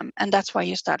for them. And that's why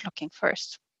you start looking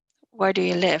first. Where do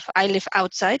you live? I live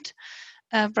outside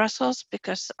Brussels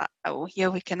because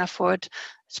here we can afford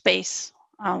space,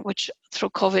 which through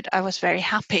COVID I was very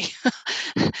happy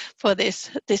for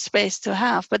this space to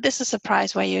have. But this is a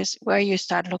price where you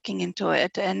start looking into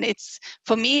it, and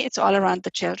for me it's all around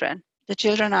the children. The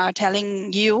children are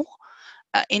telling you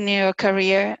in your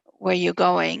career where you're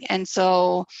going, and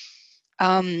so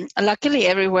luckily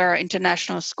everywhere are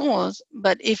international schools.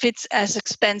 But if it's as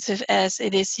expensive as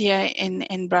it is here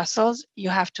in Brussels, you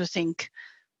have to think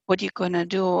what you're going to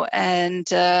do.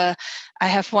 And I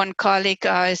have one colleague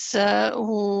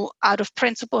who, out of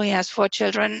principle, he has 4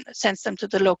 children, sends them to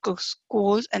the local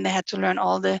schools, and they had to learn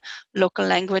all the local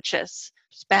languages,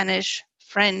 Spanish,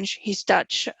 French, he's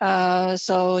Dutch.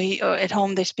 So at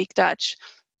home they speak Dutch,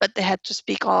 but they had to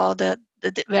speak all the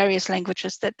various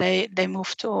languages that they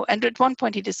moved to. And at one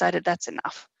point he decided that's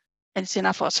enough. And it's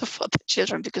enough also for the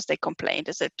children because they complained.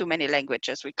 They said, too many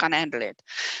languages, we can't handle it.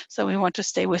 So we want to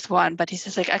stay with one. But he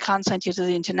says, I can't send you to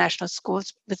the international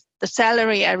schools. With the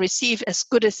salary I receive, as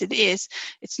good as it is,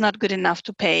 it's not good enough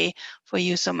to pay for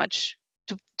you so much,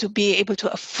 to be able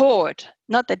to afford,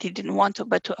 not that he didn't want to,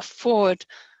 but to afford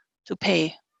to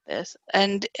pay this.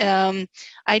 And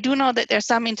I do know that there are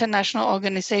some international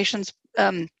organizations,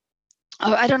 I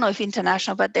don't know if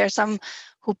international, but there are some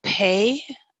who pay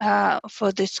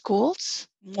for the schools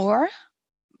more,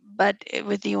 but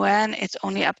with the UN, it's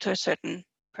only up to a certain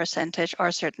percentage or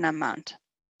a certain amount.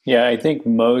 Yeah, I think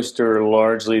most are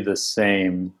largely the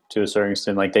same to a certain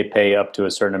extent. Like they pay up to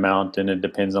a certain amount, and it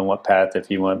depends on what path,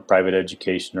 if you want private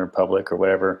education or public or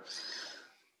whatever.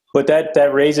 But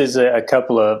that raises a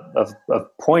couple of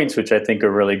points, which I think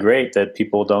are really great that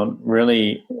people don't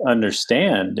really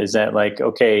understand, is that like,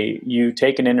 okay, you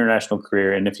take an international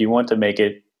career, and if you want to make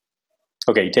it,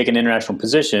 okay, you take an international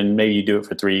position, maybe you do it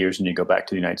for 3 years and you go back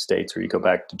to the United States, or you go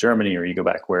back to Germany, or you go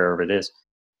back wherever it is.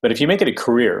 But if you make it a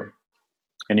career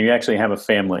and you actually have a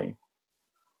family,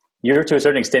 you're to a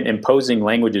certain extent imposing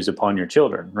languages upon your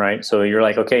children, right? So you're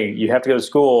like, okay, you have to go to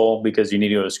school because you need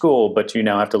to go to school, but you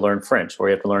now have to learn French, or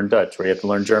you have to learn Dutch, or you have to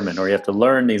learn German, or you have to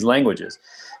learn these languages.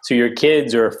 So your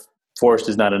kids are forced,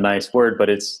 is not a nice word, but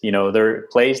it's, they're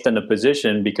placed in a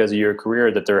position because of your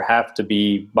career that there have to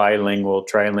be bilingual,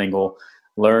 trilingual,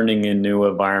 learning in new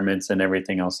environments and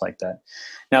everything else like that.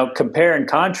 Now, compare and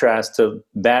contrast to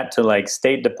that to like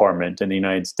State Department in the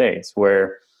United States,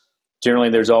 where generally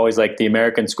there's always like the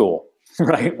American school,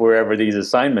 right, wherever these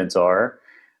assignments are.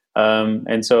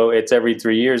 And so it's every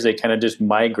 3 years they kind of just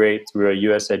migrate through a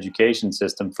U.S. education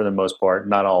system for the most part,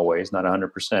 not always, not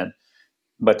 100%.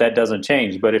 But that doesn't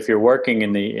change. But if you're working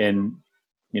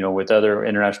with other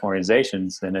international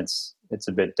organizations, then it's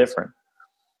a bit different.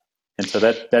 And so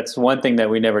that's one thing that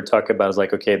we never talk about is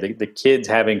like, okay, the kids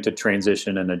having to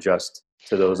transition and adjust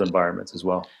to those environments as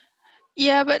well.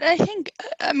 Yeah, but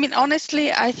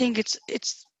honestly, I think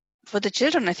it's for the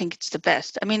children. I think it's the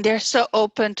best. I mean, they're so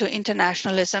open to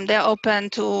internationalism. They're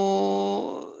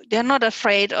not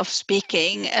afraid of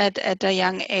speaking at a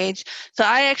young age. So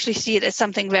I actually see it as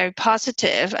something very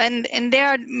positive. And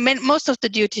most of the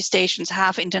duty stations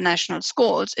have international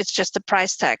schools. It's just the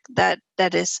price tag that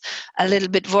is a little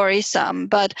bit worrisome.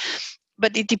 But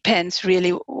it depends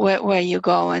really where you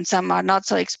go, and some are not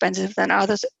so expensive than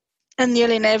others. And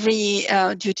nearly in every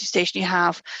duty station you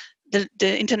have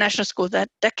the international school that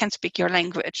can speak your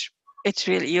language. It's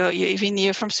really even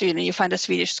you're from Sweden, you find a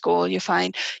Swedish school, you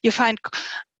find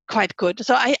quite good.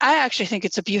 So I actually think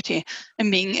it's a beauty in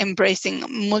being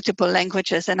embracing multiple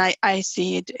languages, and I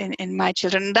see it in my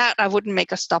children. That I wouldn't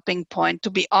make a stopping point, to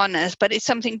be honest, but it's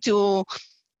something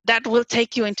that will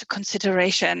take you into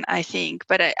consideration, I think.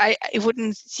 But I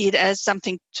wouldn't see it as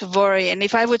something to worry. And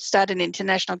if I would start an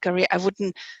international career, I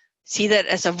wouldn't see that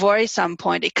as a worrisome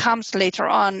point. It comes later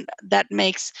on that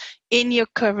makes in your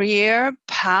career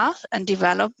path and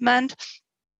development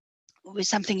with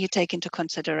something you take into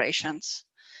considerations.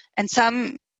 And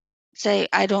some say,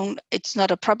 it's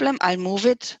not a problem, I'll move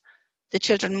it. The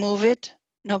children move it,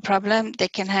 no problem, they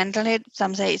can handle it.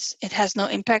 Some say it has no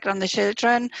impact on the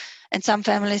children. And some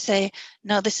families say,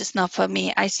 no, this is not for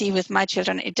me. I see with my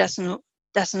children, it doesn't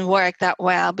work that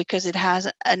well because it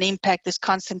has an impact. There's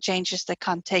constant changes, they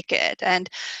can't take it. And,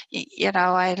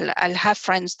 I'll have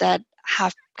friends that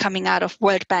have coming out of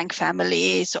World Bank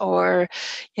families or,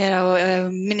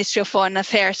 Ministry of Foreign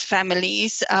Affairs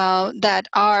families that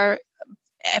are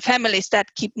families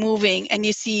that keep moving, and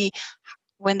you see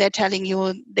when they're telling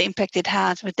you the impact it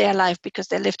has with their life because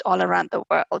they lived all around the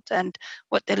world and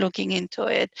what they're looking into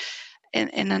it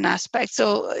in an aspect.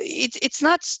 So it's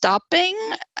not stopping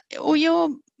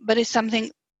you, but it's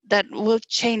something that will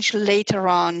change later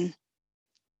on,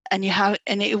 and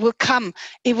it will come.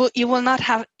 You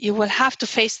will have to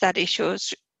face that issue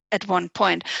at one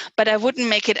point, but I wouldn't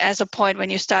make it as a point when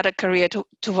you start a career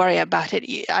to worry about it.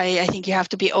 I think you have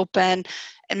to be open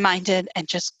and minded and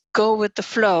just go with the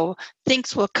flow.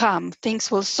 Things will come, things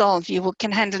will solve.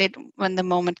 Can handle it when the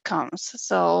moment comes.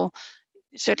 So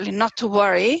certainly not to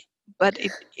worry, but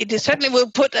it certainly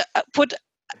will put a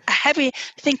heavy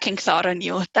thinking thought on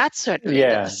you. That certainly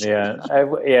does.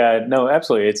 No,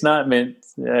 absolutely. It's not meant,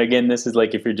 again, this is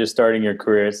like if you're just starting your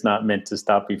career, it's not meant to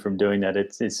stop you from doing that.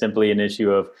 It's simply an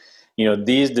issue of,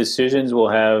 these decisions will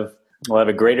have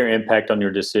a greater impact on your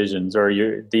decisions, or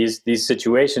these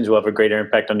situations will have a greater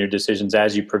impact on your decisions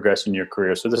as you progress in your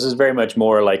career. So this is very much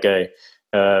more like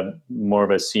more of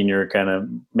a senior kind of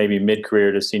maybe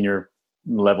mid-career to senior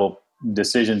level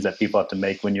decisions that people have to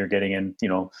make when you're getting in,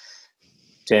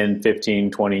 10,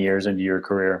 15, 20 years into your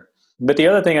career. But the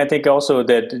other thing I think also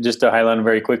that just to highlight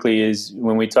very quickly is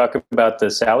when we talk about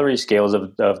the salary scales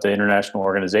of the international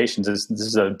organizations, this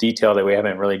is a detail that we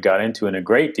haven't really got into in a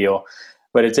great deal.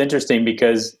 But it's interesting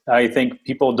because I think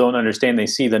people don't understand. They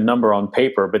see the number on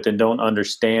paper, but then don't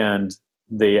understand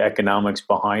the economics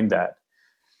behind that.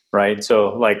 Right.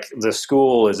 So like the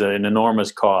school is an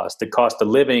enormous cost. The cost of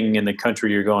living in the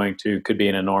country you're going to could be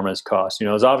an enormous cost.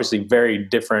 It's obviously very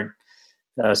different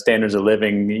standards of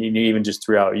living, even just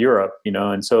throughout Europe,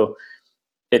 and so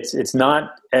it's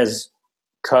not as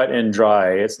cut and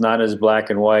dry. It's not as black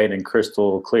and white and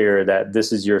crystal clear that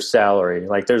this is your salary.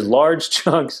 Like there's large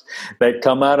chunks that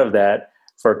come out of that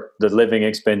for the living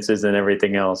expenses and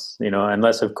everything else,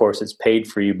 unless of course it's paid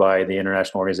for you by the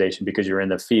international organization because you're in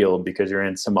the field, because you're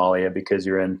in Somalia, because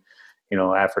you're in,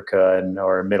 Africa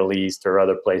or Middle East or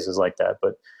other places like that.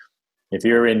 But if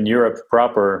you're in Europe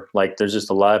proper, like there's just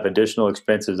a lot of additional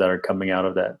expenses that are coming out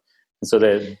of that. And so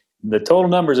the total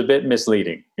number is a bit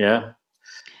misleading. Yeah.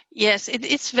 Yes,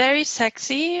 it's very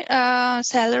sexy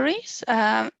salaries,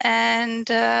 but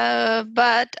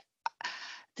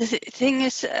the thing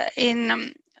is,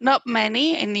 not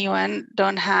many in the UN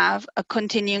don't have a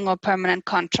continuing or permanent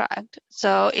contract.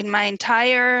 So in my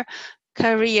entire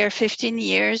career, 15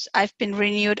 years, I've been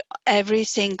renewed every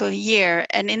single year.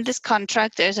 And in this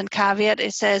contract, there's a caveat.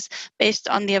 It says based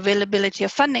on the availability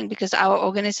of funding, because our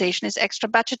organization is extra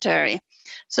budgetary.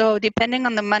 So depending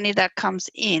on the money that comes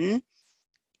in,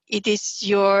 it is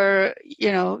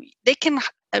they can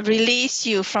release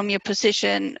you from your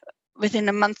position within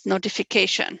a month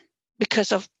notification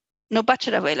because of no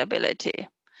budget availability,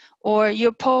 or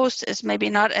your post is maybe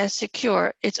not as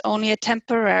secure. It's only a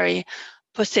temporary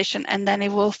position, and then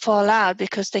it will fall out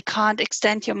because they can't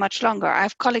extend you much longer. I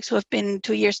have colleagues who have been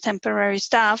 2 years temporary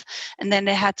staff, and then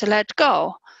they had to let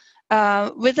go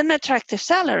with an attractive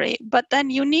salary. But then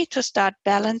you need to start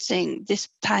balancing this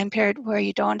time period where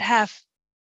you don't have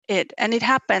it, and it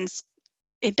happens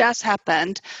it does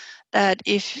happen that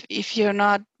if you're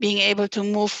not being able to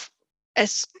move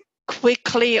as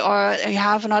quickly, or you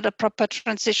have not a proper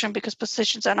transition because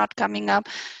positions are not coming up,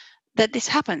 that this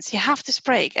happens. You have this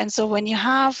break. And so when you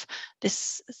have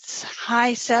this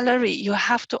high salary, you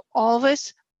have to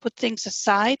always put things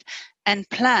aside and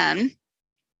plan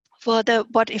for the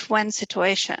what if when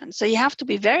situation. So you have to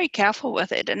be very careful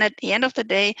with it. And at the end of the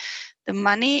day, the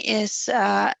money is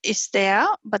there,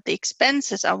 but the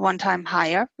expenses are one time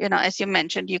higher. As you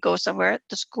mentioned, you go somewhere,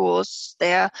 the schools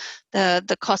there,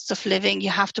 the cost of living. You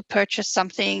have to purchase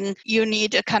something. You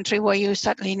need a country where you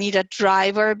suddenly need a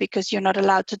driver because you're not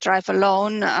allowed to drive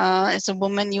alone. As a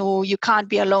woman, you can't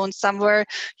be alone somewhere.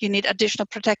 You need additional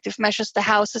protective measures. The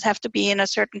houses have to be in a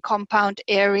certain compound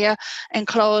area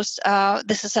enclosed.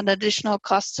 This is an additional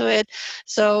cost to it.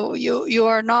 So you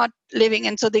are not living,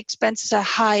 and so the expenses are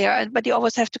higher, but you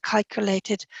always have to calculate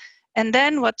it. And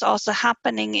then what's also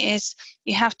happening is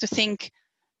you have to think,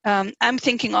 I'm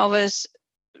thinking always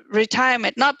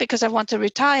retirement, not because I want to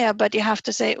retire, but you have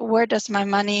to say, where does my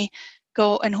money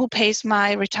go and who pays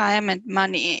my retirement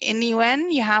money? In the UN,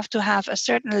 you have to have a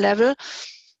certain level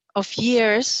of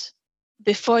years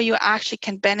before you actually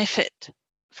can benefit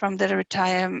from the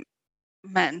retirement.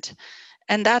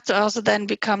 And that also then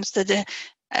becomes the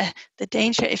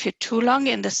danger if you're too long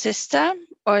in the system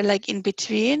or like in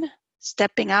between.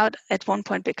 Stepping out at one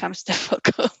point becomes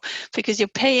difficult because you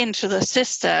pay into the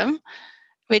system,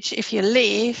 which if you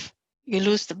leave, you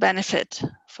lose the benefit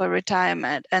for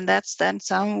retirement. And that's then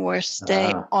somewhere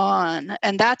stay on.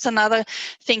 And that's another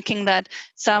thinking that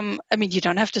you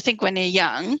don't have to think when you're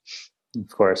young. Of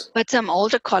course. But some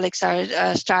older colleagues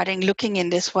are starting looking in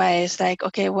this way. It's like,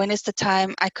 okay, when is the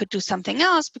time I could do something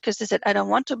else? Because they said, I don't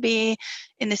want to be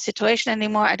in this situation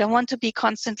anymore. I don't want to be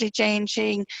constantly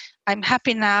changing. I'm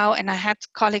happy now. And I had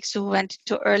colleagues who went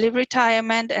to early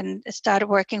retirement and started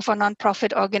working for a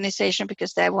nonprofit organization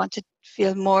because they wanted to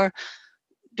feel more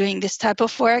doing this type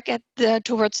of work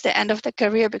towards the end of the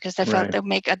career because they felt they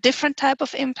make a different type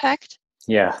of impact.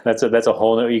 Yeah, that's a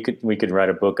whole. We could write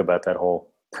a book about that whole.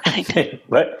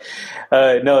 But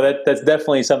no, that's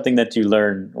definitely something that you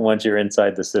learn once you're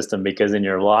inside the system, because then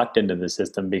you're locked into the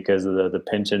system because of the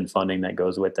pension funding that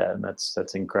goes with that, and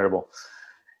that's incredible.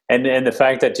 And the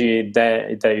fact that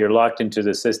you're locked into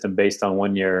the system based on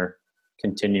when you're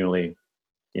continually,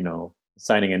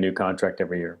 signing a new contract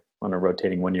every year on a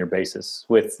rotating 1 year basis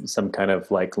with some kind of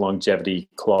like longevity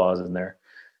clause in there,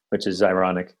 which is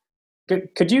ironic.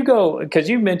 Could you go, because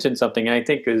you mentioned something I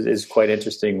think is quite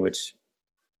interesting, which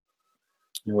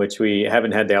we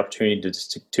haven't had the opportunity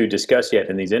to discuss yet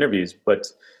in these interviews, but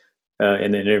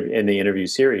in the interview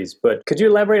series. But could you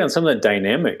elaborate on some of the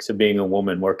dynamics of being a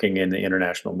woman working in the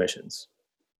international missions?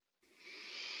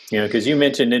 Because you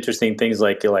mentioned interesting things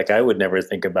like I would never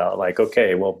think about, like,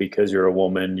 okay, well, because you're a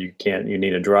woman, you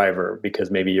need a driver because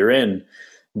maybe you're in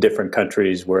different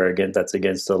countries where, again, that's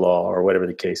against the law or whatever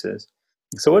the case is.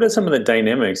 So what are some of the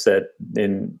dynamics that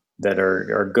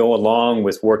go along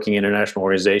with working in international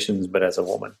organizations, but as a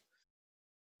woman?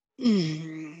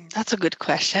 That's a good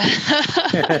question.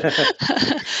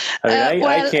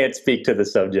 I can't speak to the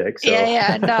subject. So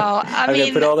no. I'm going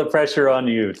to put all the pressure on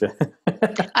you.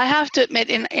 I have to admit,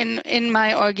 in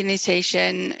my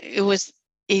organization, it's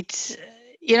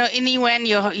in the UN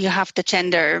you have the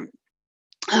gender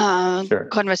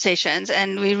conversations,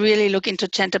 and we really look into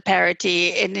gender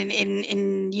parity.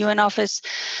 In UN office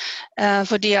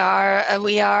for DR,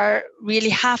 we really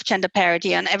have gender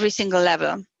parity on every single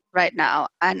level right now,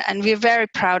 and we're very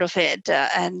proud of it.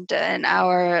 And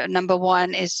our number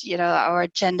one is our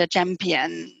gender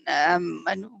champion,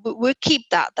 and we'll keep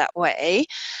that way.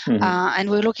 Mm-hmm. And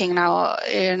we're looking now.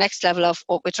 Next level of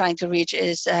what we're trying to reach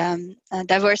is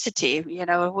diversity.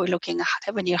 We're looking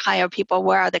at, when you hire people,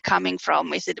 where are they coming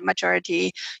from? Is it a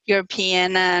majority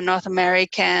European, North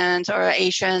Americans, or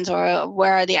Asians, or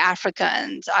where are the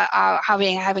Africans? Are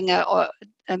having a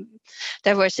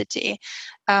diversity.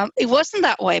 It wasn't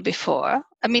that way before.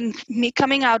 I mean, me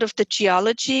coming out of the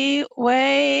geology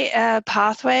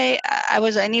pathway, I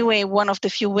was anyway one of the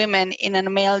few women in a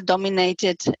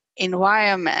male-dominated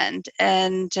environment,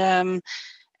 and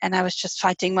I was just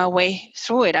fighting my way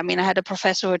through it. I mean, I had a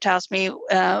professor who tells me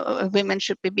women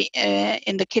should be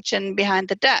in the kitchen behind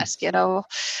the desk, and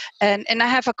I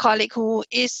have a colleague who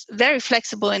is very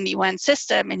flexible in the UN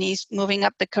system, and he's moving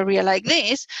up the career like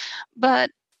this, but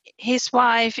his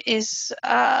wife is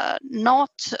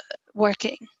not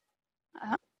working.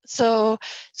 So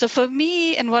for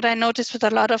me, and what I noticed with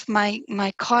a lot of my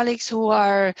colleagues who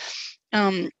are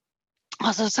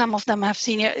also, some of them have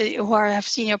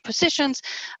senior positions,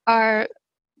 are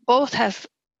both have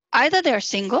either they're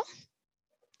single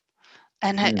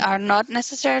and are not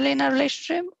necessarily in a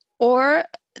relationship, or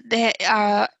they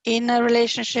are in a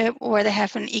relationship where they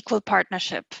have an equal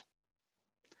partnership.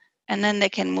 And then they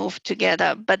can move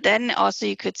together. But then also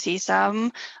you could see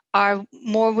some are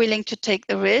more willing to take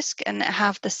the risk and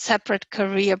have the separate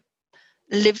career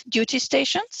live duty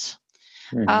stations.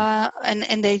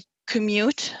 And they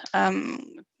commute.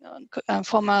 A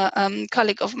former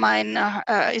colleague of mine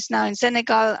is now in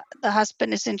Senegal. The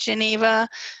husband is in Geneva,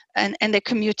 and they're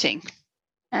commuting.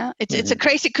 Yeah, it's a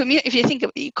crazy commute. If you think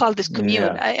you call this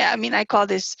commute, I mean, I call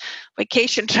this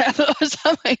vacation travel or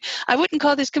something. I wouldn't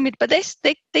call this commute, but they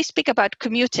speak about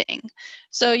commuting.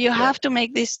 So you have to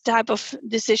make this type of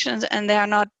decisions, and they are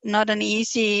not an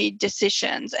easy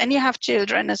decisions. And you have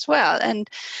children as well. And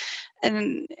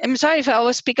I'm sorry if I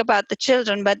always speak about the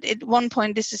children, but at one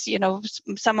point, this is,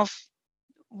 some of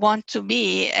want to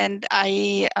be, and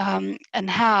I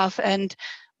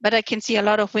but I can see a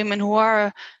lot of women who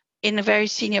are in very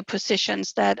senior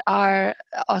positions that are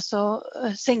also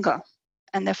single,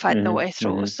 and they fight their way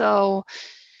through. So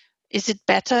is it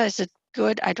better? Is it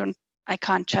good? I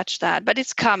can't judge that, but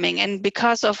it's coming. And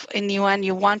because of in the UN,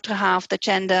 you want to have the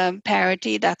gender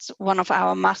parity. That's one of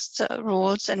our must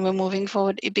rules, and we're moving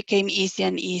forward. It became easier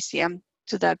and easier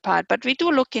to that part, but we do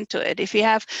look into it. If we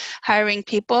have hiring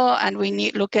people and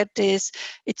we look at this,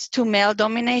 it's too male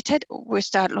dominated, we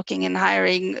start looking in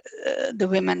hiring the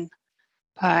women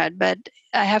part. But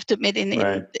I have to admit, in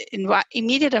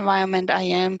immediate environment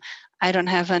I don't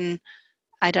have an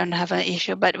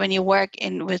issue. But when you work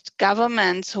with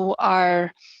governments who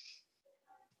are,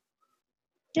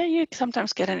 you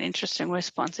sometimes get an interesting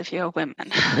response if you're a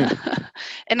woman.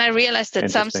 And I realized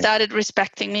that some started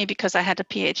respecting me because I had a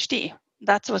PhD.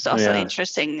 That was also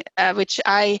interesting, which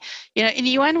in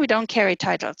the UN, we don't carry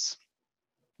titles.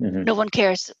 No one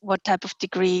cares what type of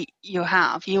degree you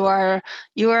have. You are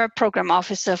a program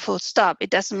officer, full stop. It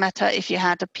doesn't matter if you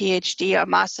had a PhD or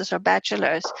master's or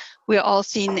bachelor's. We're all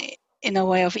seen in a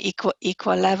way of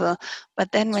equal level.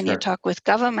 But then when you talk with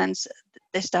governments,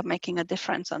 they start making a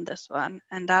difference on this one.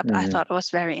 And that I thought was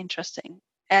very interesting,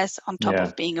 as on top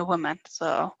of being a woman.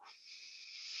 So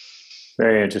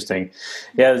very interesting.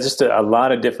 Yeah, there's just a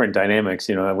lot of different dynamics.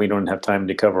 We don't have time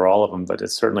to cover all of them, but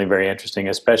it's certainly very interesting,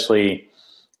 especially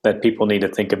that people need to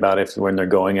think about when they're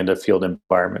going into field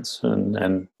environments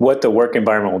and what the work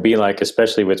environment will be like,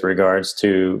 especially with regards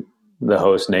to the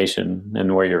host nation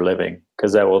and where you're living,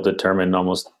 because that will determine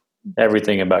almost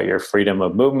everything about your freedom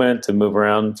of movement to move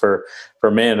around for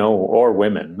men or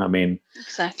women. I mean,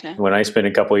 exactly. When I spent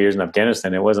a couple of years in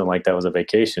Afghanistan, it wasn't like that was a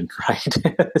vacation,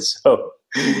 right? So,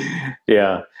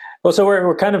 yeah. Well, so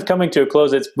we're kind of coming to a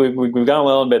close. We've gone a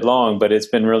little bit long, but it's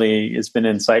been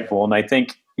insightful. And I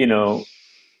think,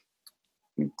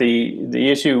 the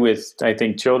issue with, I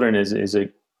think, children is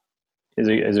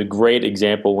a great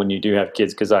example when you do have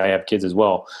kids, because I have kids as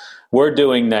well. We're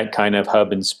doing that kind of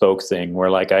hub and spoke thing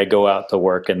where, like, I go out to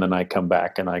work and then I come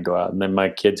back and I go out, and then my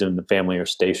kids and the family are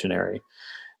stationary.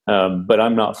 But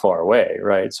I'm not far away,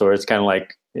 right? So it's kind of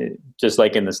like, just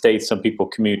like in the States, some people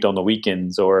commute on the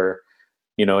weekends, or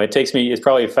it's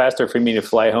probably faster for me to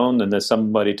fly home than there's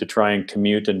somebody to try and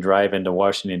commute and drive into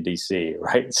Washington, D.C.,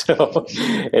 right? So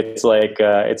it's like,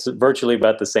 it's virtually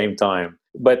about the same time.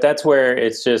 But that's where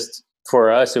it's just,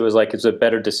 for us, it was like, it's a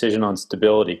better decision on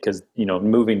stability, because,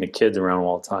 moving the kids around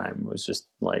all the time was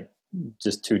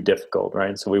just too difficult,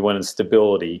 right? So we wanted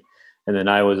stability. And then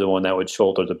I was the one that would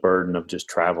shoulder the burden of just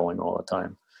traveling all the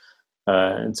time.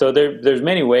 And so there's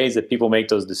many ways that people make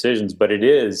those decisions, but it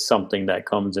is something that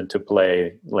comes into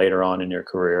play later on in your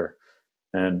career.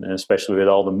 And especially with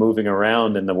all the moving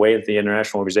around and the way that the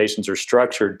international organizations are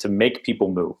structured to make people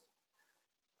move,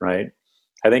 right?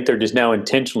 I think they're just now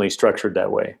intentionally structured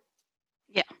that way.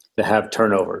 Yeah. To have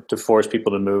turnover, to force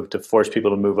people to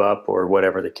move up, or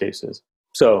whatever the case is.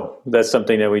 So that's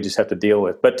something that we just have to deal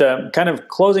with. But kind of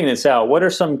closing this out, what are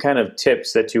some kind of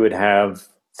tips that you would have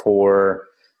for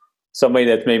somebody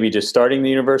that's maybe just starting the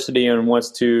university and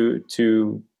wants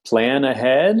to plan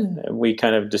ahead? We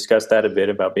kind of discussed that a bit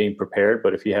about being prepared,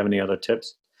 but if you have any other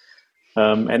tips.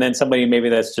 And then somebody maybe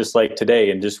that's just like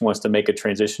today and just wants to make a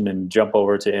transition and jump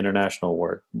over to international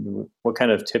work. What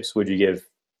kind of tips would you give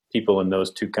people in those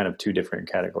two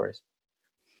different categories?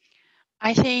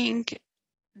 I think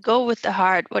go with the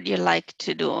heart, what you like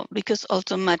to do, because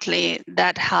ultimately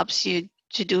that helps you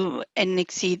to do and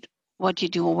exceed what you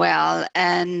do well.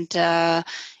 And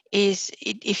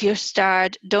if you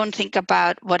start, don't think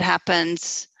about what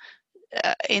happens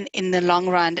in the long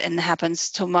run and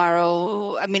happens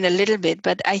tomorrow. I mean, a little bit,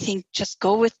 but I think just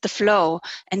go with the flow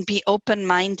and be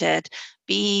open-minded,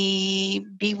 be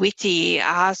witty,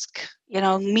 ask,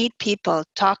 meet people,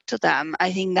 talk to them.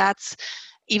 I think that's,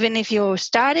 even if you're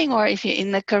starting or if you're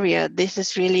in the career, this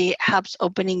is really helps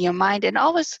opening your mind, and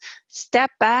always step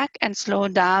back and slow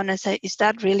down and say, is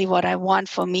that really what I want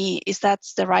for me? Is that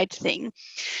the right thing?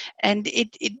 And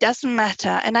it doesn't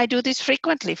matter. And I do this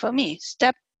frequently for me.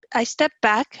 I step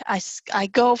back, I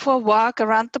go for a walk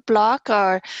around the block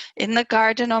or in the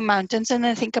garden or mountains, and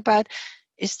I think about,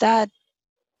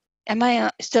 am I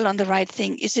still on the right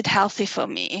thing? Is it healthy for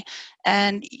me?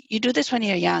 And you do this when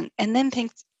you're young, and then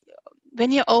think, when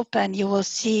you're open, you will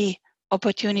see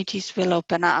opportunities will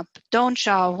open up. Don't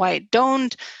shy away.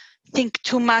 Don't think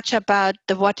too much about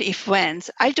the what if whens.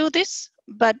 I do this,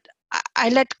 but I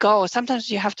let go. Sometimes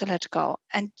you have to let go.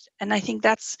 And I think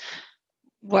that's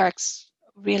works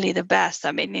really the best.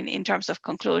 I mean, in terms of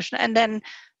conclusion. And then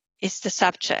it's the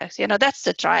subject. That's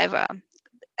the driver.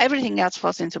 Everything else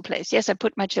falls into place. Yes, I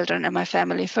put my children and my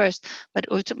family first, but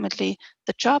ultimately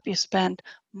the job you spend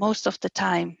most of the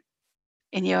time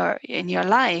in your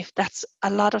life, that's a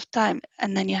lot of time,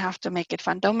 and then you have to make it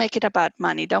fun. Don't make it about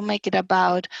money. Don't make it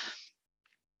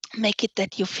make it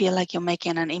that you feel like you're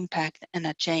making an impact and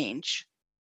a change,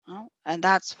 and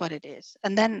that's what it is.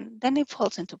 And then it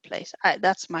falls into place.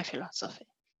 That's my philosophy.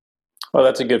 Well,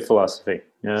 that's a good philosophy,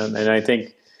 and I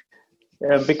think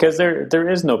because there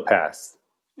is no path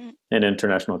in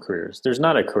international careers. There's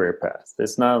not a career path.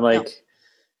 It's not like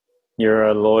you're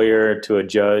a lawyer to a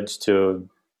judge to,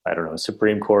 I don't know,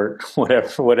 Supreme Court,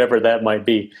 whatever that might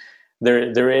be.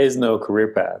 There is no career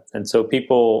path. And so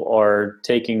people are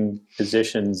taking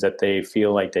positions that they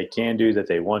feel like they can do, that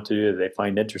they want to do, that they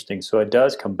find interesting. So it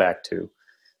does come back to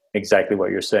exactly what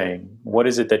you're saying. What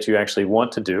is it that you actually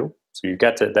want to do? So you've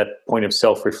got to that point of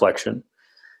self-reflection.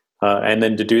 And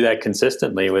then to do that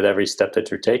consistently with every step that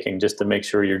you're taking, just to make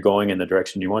sure you're going in the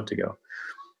direction you want to go.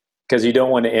 Because you don't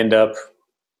want to end up,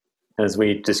 as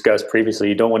we discussed previously,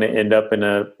 you don't want to end up in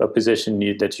a position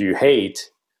that you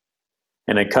hate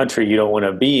in a country you don't want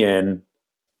to be in,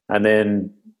 and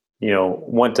then,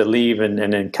 want to leave and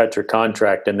then cut your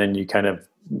contract, and then you kind of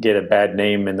get a bad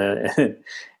name in the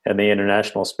in the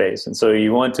international space. And so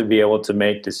you want to be able to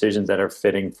make decisions that are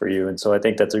fitting for you. And so I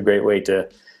think that's a great way to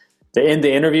end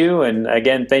the interview. And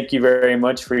again, thank you very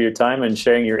much for your time and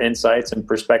sharing your insights and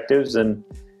perspectives. And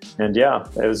yeah,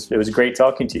 it was great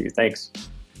talking to you. Thanks.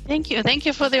 Thank you. Thank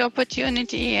you for the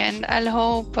opportunity, and I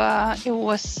hope it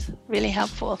was really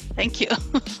helpful. Thank you.